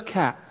we look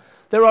at.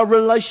 There are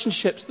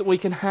relationships that we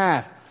can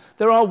have.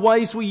 There are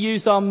ways we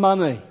use our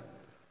money.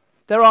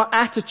 There are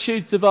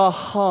attitudes of our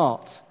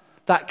heart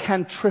that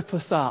can trip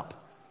us up.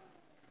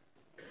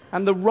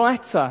 And the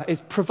writer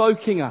is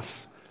provoking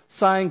us,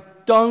 saying,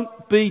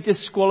 don't be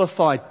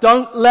disqualified.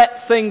 Don't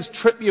let things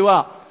trip you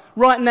up.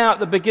 Right now at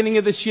the beginning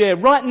of this year,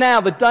 right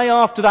now the day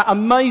after that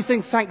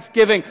amazing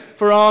Thanksgiving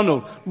for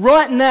Arnold,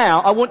 right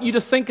now I want you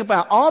to think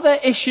about, are there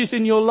issues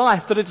in your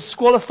life that are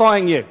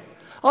disqualifying you?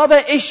 Are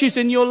there issues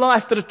in your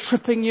life that are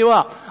tripping you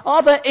up?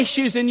 Are there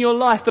issues in your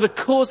life that are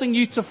causing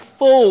you to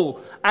fall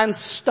and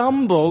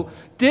stumble?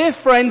 Dear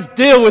friends,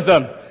 deal with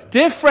them.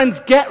 Dear friends,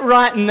 get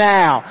right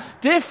now.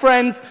 Dear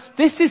friends,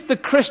 this is the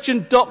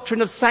Christian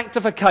doctrine of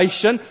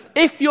sanctification.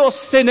 If you're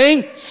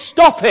sinning,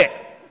 stop it.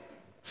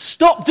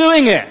 Stop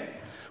doing it.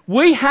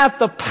 We have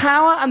the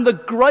power and the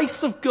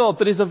grace of God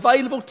that is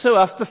available to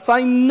us to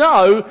say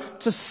no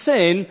to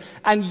sin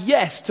and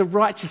yes to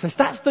righteousness.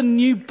 That's the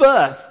new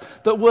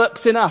birth that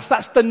works in us.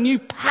 That's the new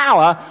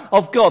power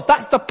of God.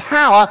 That's the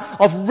power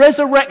of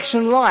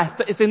resurrection life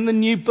that is in the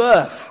new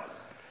birth.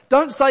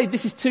 Don't say,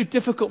 this is too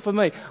difficult for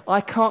me.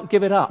 I can't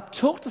give it up.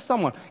 Talk to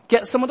someone.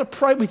 Get someone to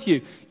pray with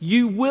you.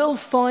 You will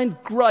find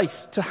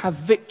grace to have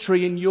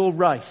victory in your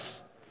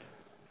race.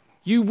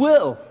 You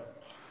will.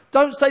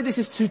 Don't say this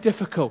is too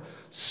difficult.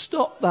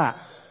 Stop that,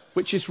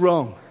 which is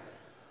wrong.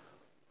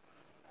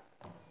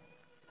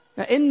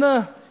 Now, in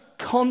the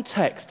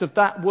context of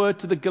that word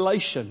to the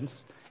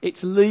Galatians,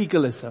 it's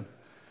legalism.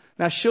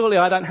 Now, surely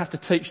I don't have to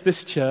teach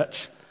this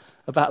church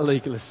about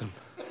legalism.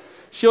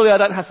 Surely I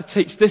don't have to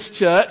teach this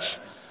church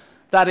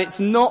that it's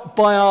not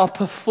by our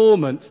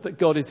performance that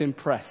God is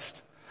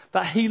impressed.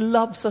 That He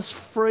loves us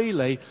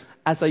freely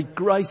as a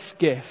grace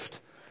gift.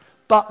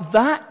 But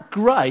that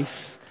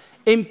grace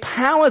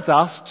empowers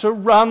us to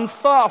run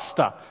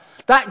faster.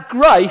 That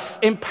grace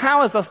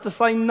empowers us to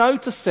say no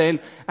to sin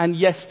and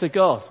yes to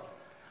God.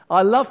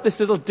 I love this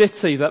little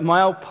ditty that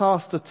my old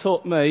pastor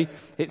taught me.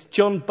 It's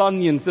John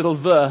Bunyan's little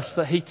verse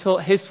that he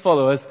taught his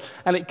followers,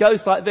 and it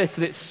goes like this,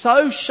 and it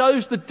so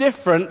shows the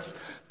difference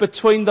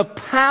between the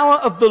power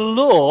of the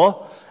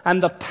law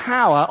and the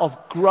power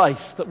of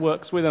grace that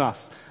works within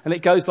us. And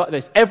it goes like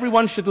this.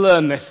 Everyone should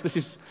learn this.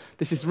 This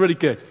is really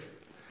good.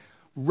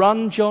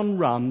 Run, John,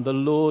 run, the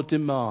law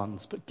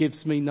demands, but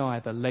gives me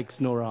neither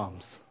legs nor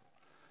arms.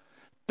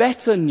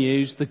 Better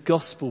news the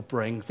gospel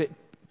brings, it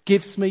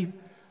gives me...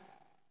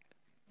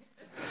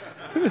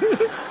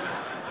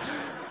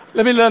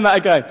 Let me learn that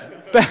again.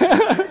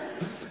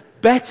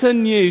 Better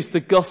news the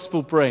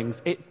gospel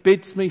brings, it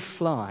bids me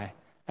fly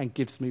and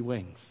gives me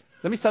wings.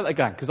 Let me say that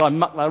again, because I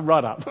mucked that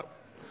right up.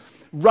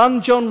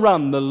 Run, John,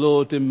 run, the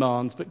law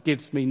demands, but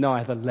gives me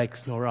neither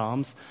legs nor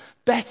arms.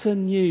 Better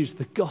news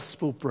the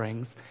gospel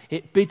brings,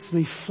 it bids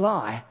me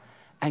fly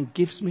and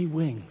gives me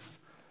wings.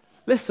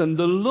 Listen,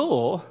 the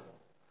law,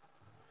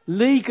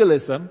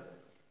 legalism,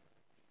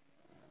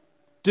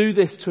 do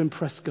this to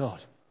impress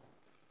God.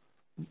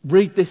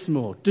 Read this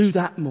more, do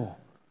that more.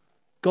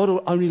 God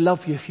will only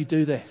love you if you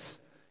do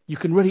this. You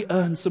can really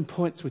earn some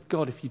points with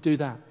God if you do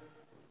that.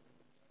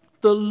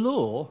 The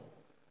law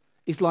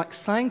is like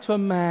saying to a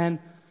man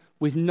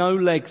with no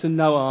legs and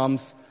no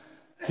arms,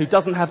 who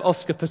doesn't have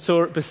Oscar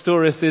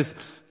Pistorius's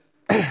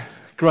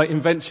great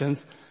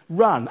inventions,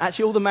 run.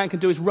 Actually, all the man can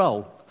do is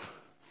roll.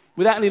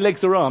 Without any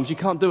legs or arms, you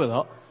can't do a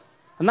lot.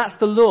 And that's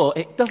the law.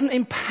 It doesn't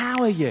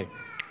empower you.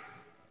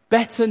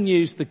 Better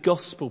news the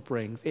gospel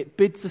brings. It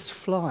bids us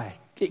fly.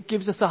 It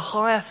gives us a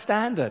higher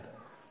standard.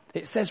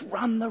 It says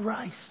run the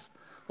race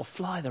or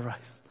fly the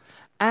race.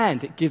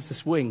 And it gives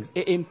us wings.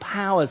 It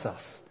empowers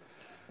us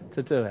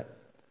to do it.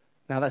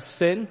 Now that's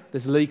sin.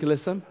 There's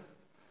legalism.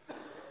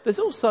 There's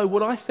also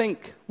what I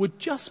think would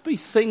just be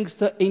things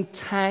that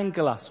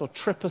entangle us or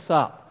trip us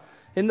up.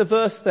 In the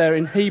verse there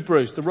in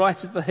Hebrews, the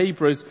writer of the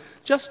Hebrews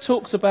just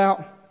talks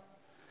about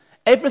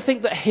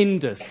everything that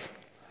hinders.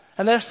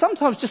 And there are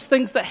sometimes just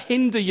things that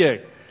hinder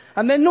you.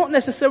 And they're not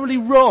necessarily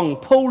wrong.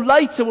 Paul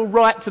later will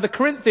write to the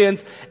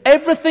Corinthians,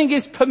 everything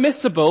is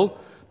permissible,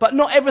 but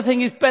not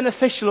everything is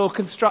beneficial or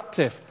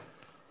constructive.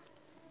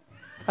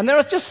 And there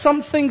are just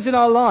some things in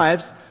our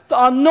lives that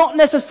are not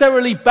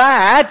necessarily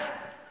bad.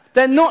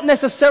 They're not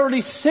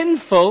necessarily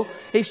sinful.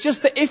 It's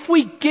just that if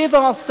we give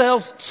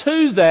ourselves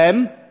to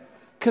them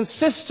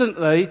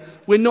consistently,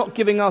 we're not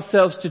giving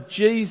ourselves to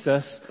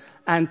Jesus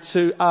and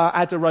to our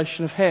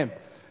adoration of Him.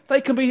 They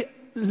can be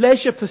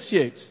leisure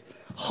pursuits,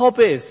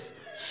 hobbies,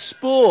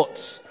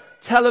 sports,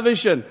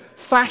 television,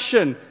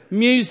 fashion,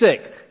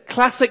 music,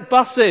 classic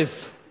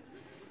buses.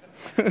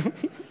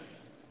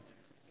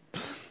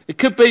 It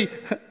could be,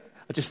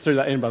 I just threw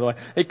that in by the way.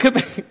 It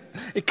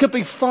could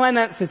be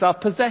finances, our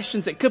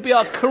possessions. It could be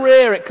our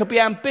career. It could be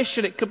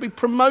ambition. It could be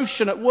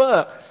promotion at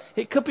work.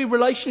 It could be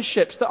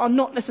relationships that are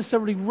not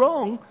necessarily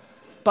wrong,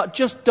 but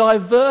just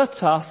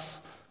divert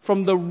us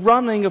from the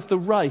running of the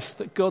race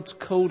that God's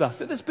called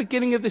us. At this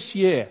beginning of this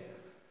year,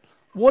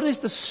 what is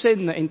the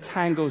sin that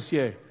entangles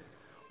you?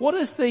 What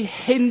is the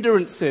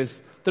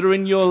hindrances that are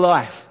in your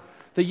life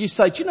that you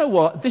say, do you know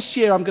what? This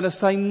year I'm going to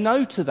say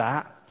no to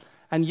that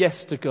and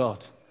yes to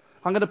God.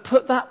 I'm going to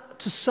put that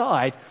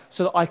aside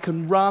so that I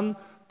can run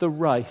the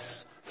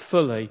race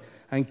fully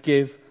and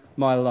give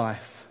my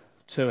life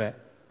to it.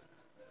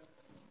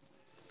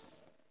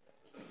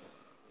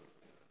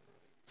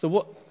 So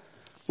what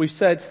we've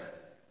said,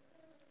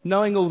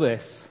 knowing all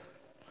this,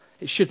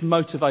 it should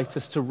motivate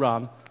us to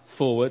run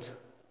forward.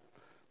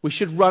 We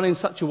should run in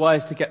such a way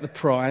as to get the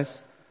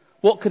prize.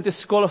 What can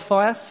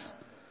disqualify us?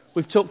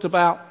 We've talked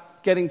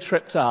about getting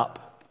tripped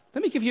up.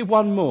 Let me give you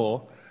one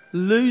more.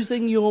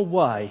 Losing your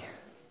way.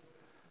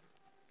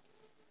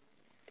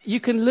 You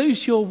can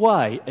lose your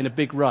way in a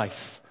big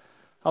race.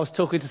 I was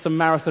talking to some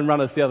marathon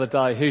runners the other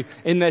day who,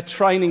 in their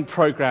training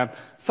program,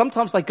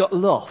 sometimes they got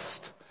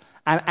lost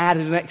and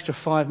added an extra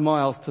 5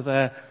 miles to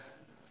their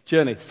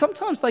journey.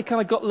 Sometimes they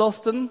kind of got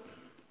lost and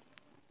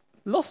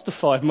lost the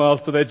 5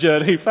 miles to their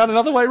journey, found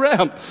another way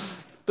round.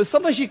 But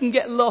sometimes you can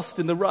get lost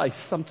in the race,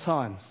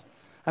 sometimes.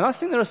 And I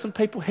think there are some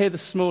people here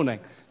this morning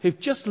who've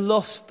just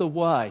lost the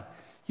way.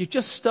 You've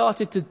just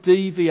started to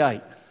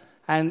deviate.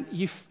 And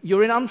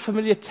you're in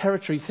unfamiliar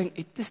territory. You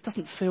think, this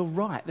doesn't feel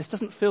right. This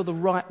doesn't feel the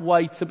right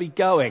way to be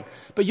going.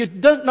 But you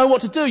don't know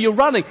what to do. You're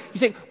running. You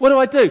think, what do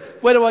I do?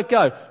 Where do I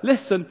go?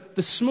 Listen,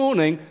 this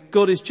morning,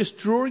 God is just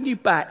drawing you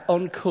back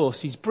on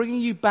course. He's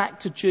bringing you back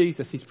to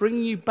Jesus. He's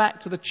bringing you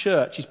back to the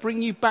church. He's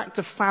bringing you back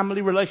to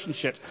family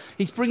relationships.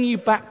 He's bringing you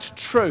back to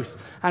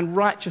truth and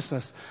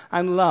righteousness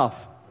and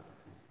love.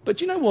 But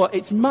do you know what?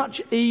 It's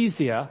much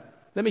easier.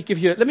 Let me give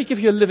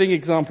you a living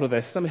example of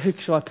this. Who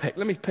shall I pick?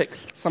 Let me pick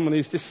someone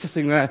who's just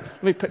sitting there.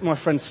 Let me pick my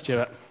friend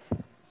Stuart.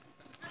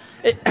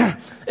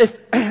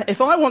 If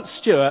I want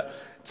Stuart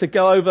to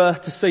go over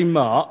to see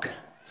Mark,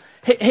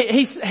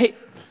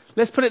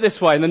 let's put it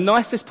this way, in the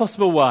nicest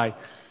possible way.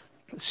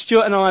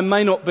 Stuart and I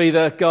may not be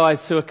the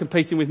guys who are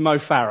competing with Mo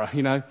Farah,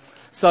 you know.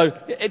 So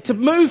to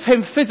move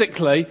him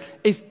physically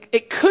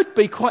it could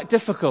be quite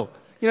difficult.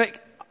 You know,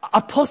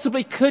 I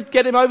possibly could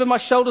get him over my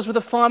shoulders with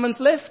a fireman's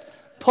lift.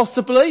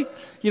 Possibly.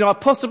 You know, I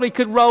possibly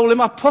could roll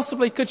him. I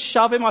possibly could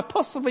shove him. I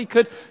possibly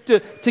could do,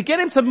 to get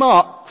him to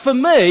Mark, for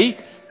me,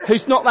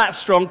 who's not that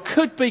strong,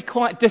 could be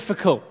quite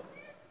difficult.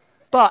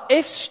 But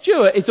if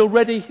Stuart is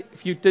already,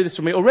 if you do this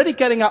for me, already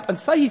getting up and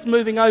say he's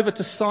moving over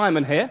to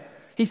Simon here,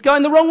 he's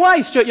going the wrong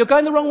way, Stuart. You're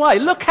going the wrong way.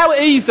 Look how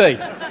easy.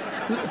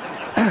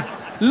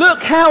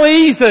 Look how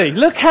easy.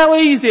 Look how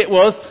easy it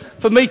was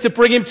for me to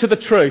bring him to the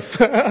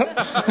truth.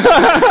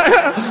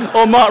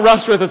 Or Mark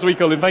Rushworth as we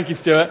call him. Thank you,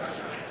 Stuart.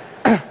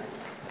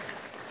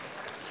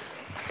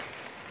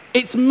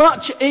 It's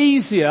much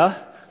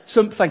easier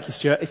thank you,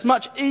 Stuart. It's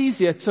much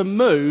easier to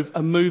move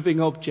a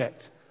moving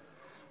object.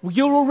 Well,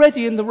 you're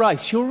already in the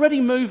race. You're already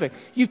moving.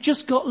 You've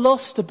just got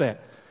lost a bit.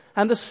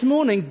 And this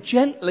morning,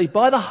 gently,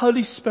 by the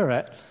Holy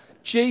Spirit,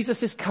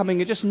 Jesus is coming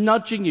and just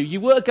nudging you.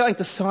 You were going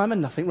to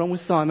Simon, nothing wrong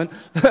with Simon,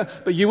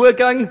 but you were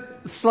going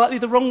slightly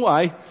the wrong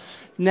way.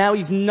 Now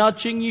he's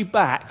nudging you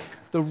back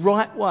the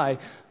right way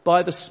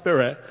by the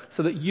Spirit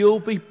so that you'll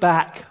be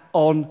back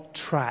on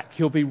track.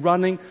 You'll be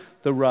running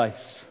the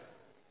race.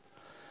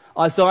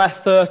 Isaiah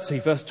 30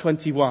 verse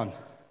 21.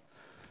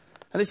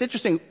 And it's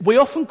interesting, we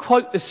often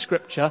quote this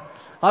scripture.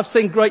 I've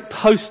seen great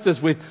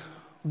posters with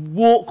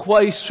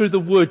walkways through the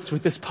woods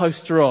with this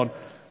poster on,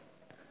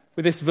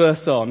 with this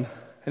verse on.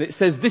 And it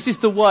says, this is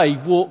the way,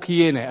 walk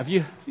ye in it.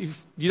 You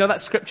know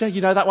that scripture?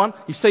 You know that one?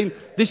 You've seen,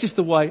 this is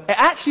the way. It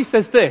actually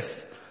says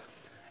this.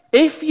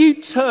 If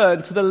you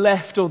turn to the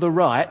left or the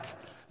right,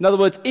 in other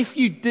words, if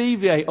you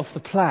deviate off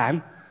the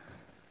plan,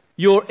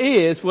 your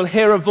ears will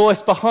hear a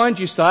voice behind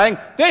you saying,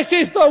 this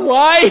is the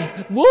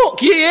way,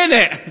 walk ye in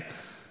it.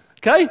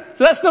 Okay?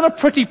 So that's not a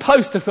pretty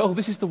poster for,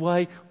 this is the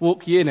way,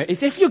 walk ye in it.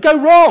 It's if you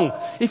go wrong,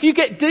 if you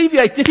get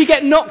deviated, if you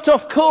get knocked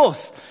off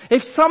course,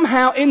 if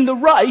somehow in the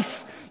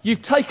race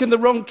you've taken the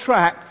wrong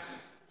track,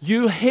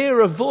 you hear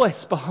a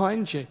voice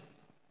behind you.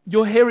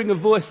 You're hearing a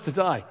voice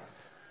today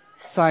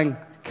saying,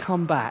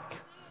 come back.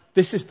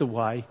 This is the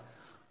way,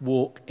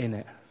 walk in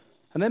it.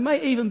 And there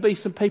may even be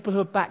some people who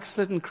are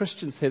backslidden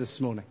Christians here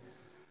this morning,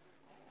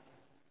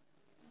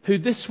 who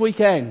this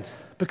weekend,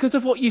 because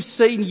of what you've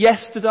seen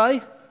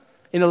yesterday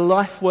in a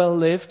life well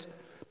lived,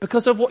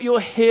 because of what you're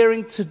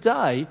hearing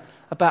today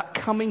about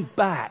coming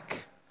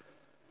back,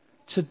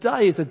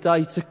 today is a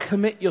day to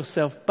commit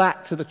yourself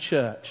back to the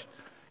church.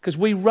 Because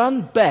we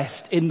run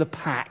best in the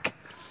pack.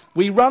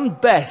 We run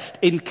best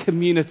in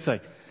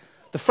community.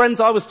 The friends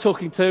I was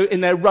talking to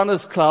in their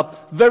runners club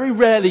very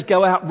rarely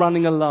go out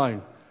running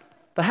alone.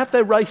 They have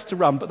their race to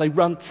run, but they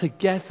run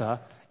together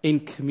in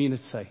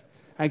community.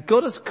 And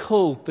God has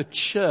called the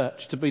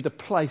church to be the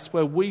place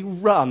where we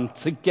run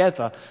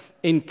together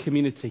in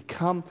community.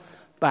 Come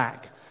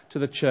back to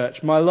the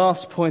church. My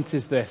last point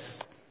is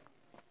this.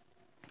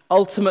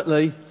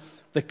 Ultimately,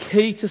 the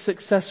key to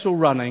successful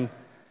running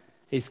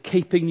is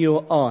keeping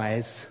your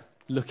eyes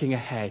looking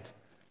ahead.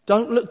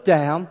 Don't look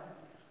down.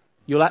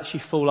 You'll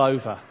actually fall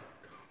over.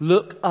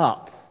 Look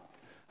up.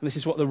 And this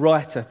is what the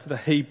writer to the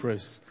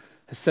Hebrews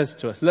says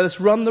to us. Let us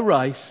run the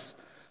race,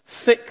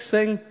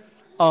 fixing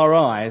our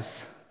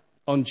eyes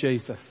on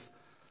Jesus.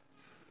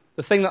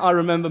 The thing that I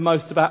remember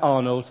most about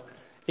Arnold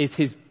is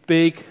his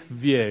big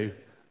view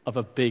of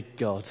a big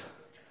God.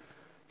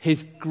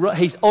 His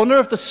honour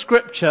of the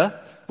scripture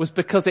was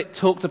because it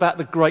talked about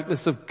the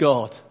greatness of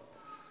God.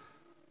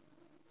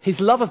 His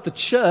love of the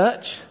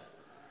church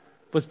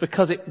was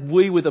because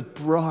we were the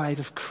bride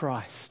of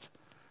Christ.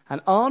 And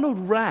Arnold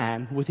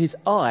ran with his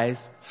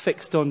eyes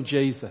fixed on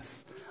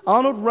Jesus.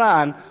 Arnold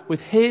ran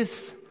with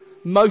his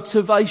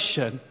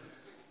motivation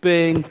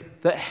being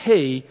that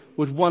he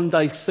would one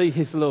day see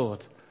his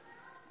Lord.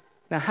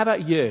 Now, how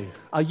about you?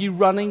 Are you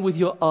running with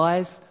your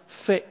eyes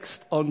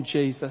fixed on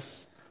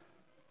Jesus?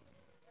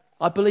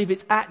 I believe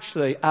it's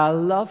actually our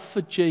love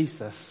for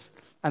Jesus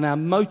and our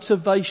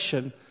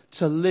motivation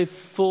to live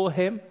for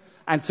him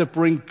and to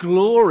bring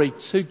glory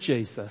to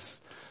Jesus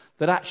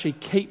that actually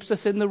keeps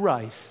us in the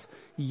race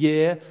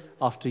year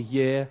after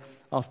year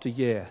after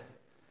year.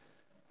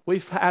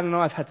 Anne and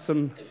I have had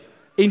some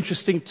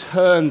interesting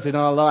turns in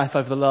our life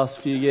over the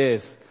last few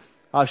years.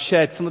 I've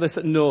shared some of this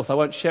at North. I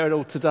won't share it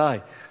all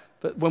today.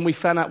 But when we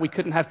found out we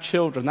couldn't have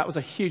children, that was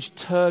a huge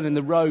turn in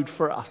the road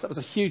for us. That was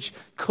a huge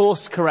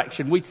course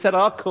correction. We'd set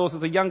our course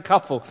as a young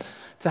couple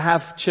to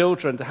have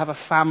children, to have a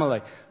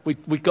family. We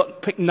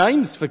picked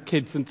names for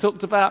kids and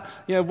talked about,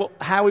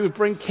 how we would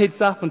bring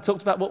kids up and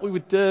talked about what we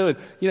would do.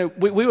 And,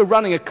 we were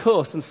running a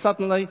course and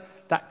suddenly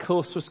that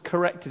course was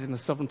corrected in the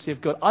sovereignty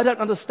of God. I don't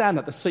understand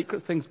that the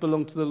secret things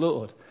belong to the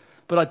Lord,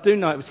 but I do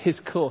know it was his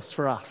course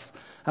for us.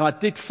 And I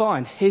did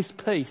find his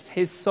peace,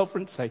 his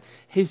sovereignty,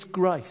 his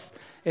grace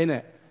in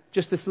it.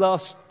 Just this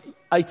last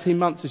 18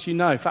 months, as you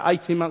know, for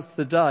 18 months to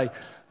the day,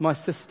 my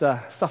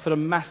sister suffered a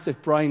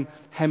massive brain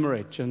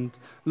hemorrhage and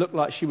looked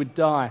like she would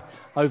die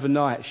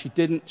overnight. She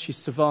didn't, she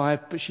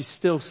survived, but she's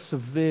still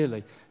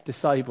severely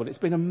disabled. It's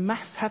been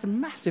had a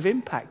massive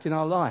impact in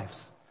our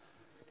lives.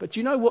 But do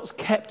you know what's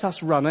kept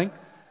us running?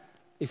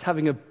 Is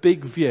having a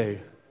big view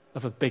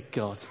of a big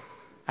God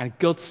and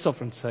God's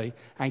sovereignty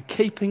and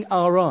keeping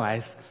our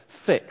eyes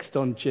fixed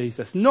on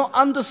Jesus. Not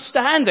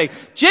understanding,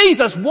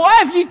 Jesus, why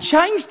have you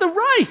changed the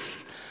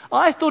race?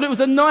 I thought it was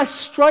a nice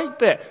straight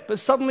bit, but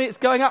suddenly it's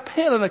going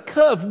uphill and a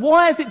curve.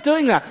 Why is it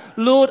doing that?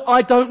 Lord,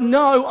 I don't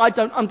know, I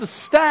don't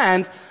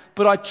understand,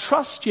 but I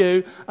trust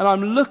you and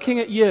I'm looking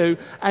at you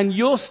and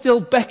you're still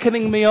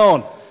beckoning me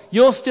on.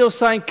 You're still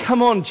saying,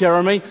 come on,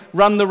 Jeremy,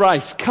 run the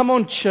race. Come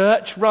on,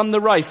 church, run the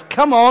race.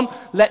 Come on,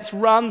 let's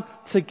run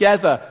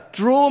together.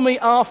 Draw me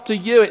after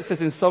you, it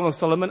says in Song of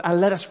Solomon,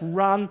 and let us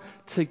run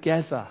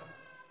together.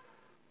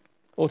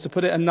 Or to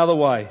put it another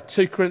way,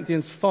 2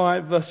 Corinthians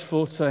 5 verse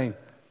 14.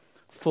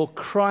 For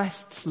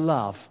Christ's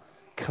love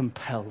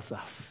compels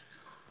us.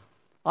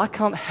 I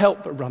can't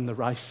help but run the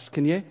race,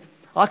 can you?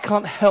 I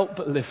can't help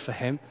but live for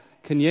him,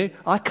 can you?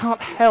 I can't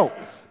help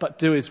but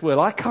do his will.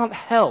 I can't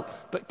help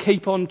but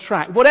keep on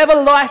track.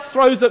 Whatever life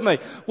throws at me,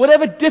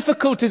 whatever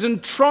difficulties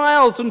and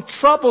trials and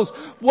troubles,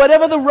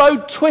 whatever the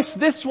road twists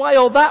this way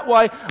or that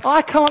way,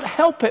 I can't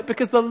help it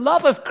because the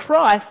love of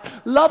Christ,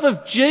 love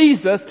of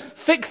Jesus,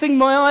 fixing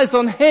my eyes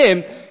on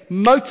him,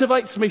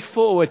 motivates me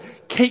forward,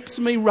 keeps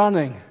me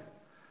running.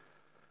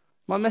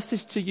 My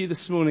message to you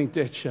this morning,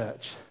 dear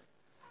church,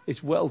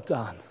 is well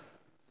done.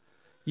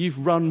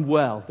 You've run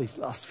well these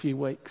last few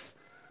weeks.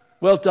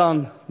 Well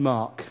done,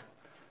 Mark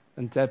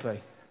and Debbie.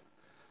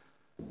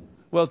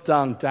 Well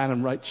done, Dan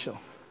and Rachel.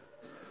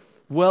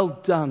 Well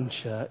done,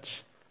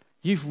 church.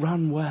 You've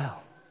run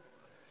well.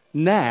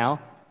 Now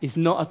is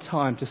not a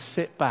time to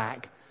sit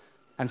back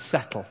and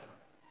settle.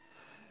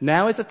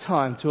 Now is a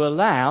time to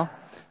allow.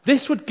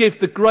 This would give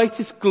the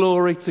greatest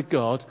glory to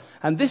God,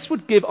 and this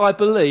would give, I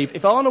believe,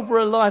 if Arnold were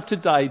alive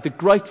today, the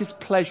greatest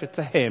pleasure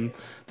to him,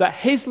 that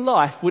his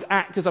life would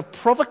act as a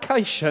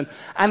provocation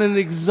and an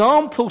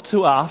example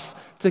to us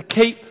to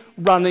keep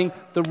running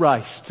the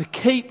race, to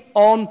keep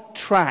on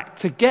track,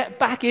 to get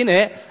back in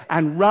it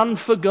and run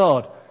for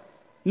God.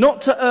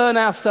 Not to earn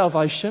our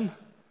salvation,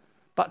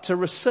 but to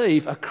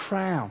receive a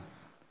crown,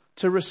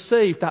 to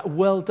receive that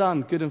well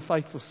done, good and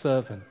faithful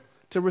servant,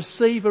 to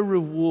receive a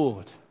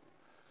reward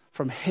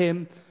from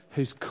him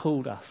who's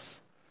called us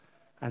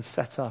and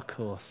set our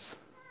course.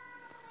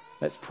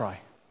 Let's pray.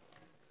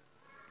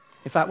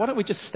 In fact, why don't we just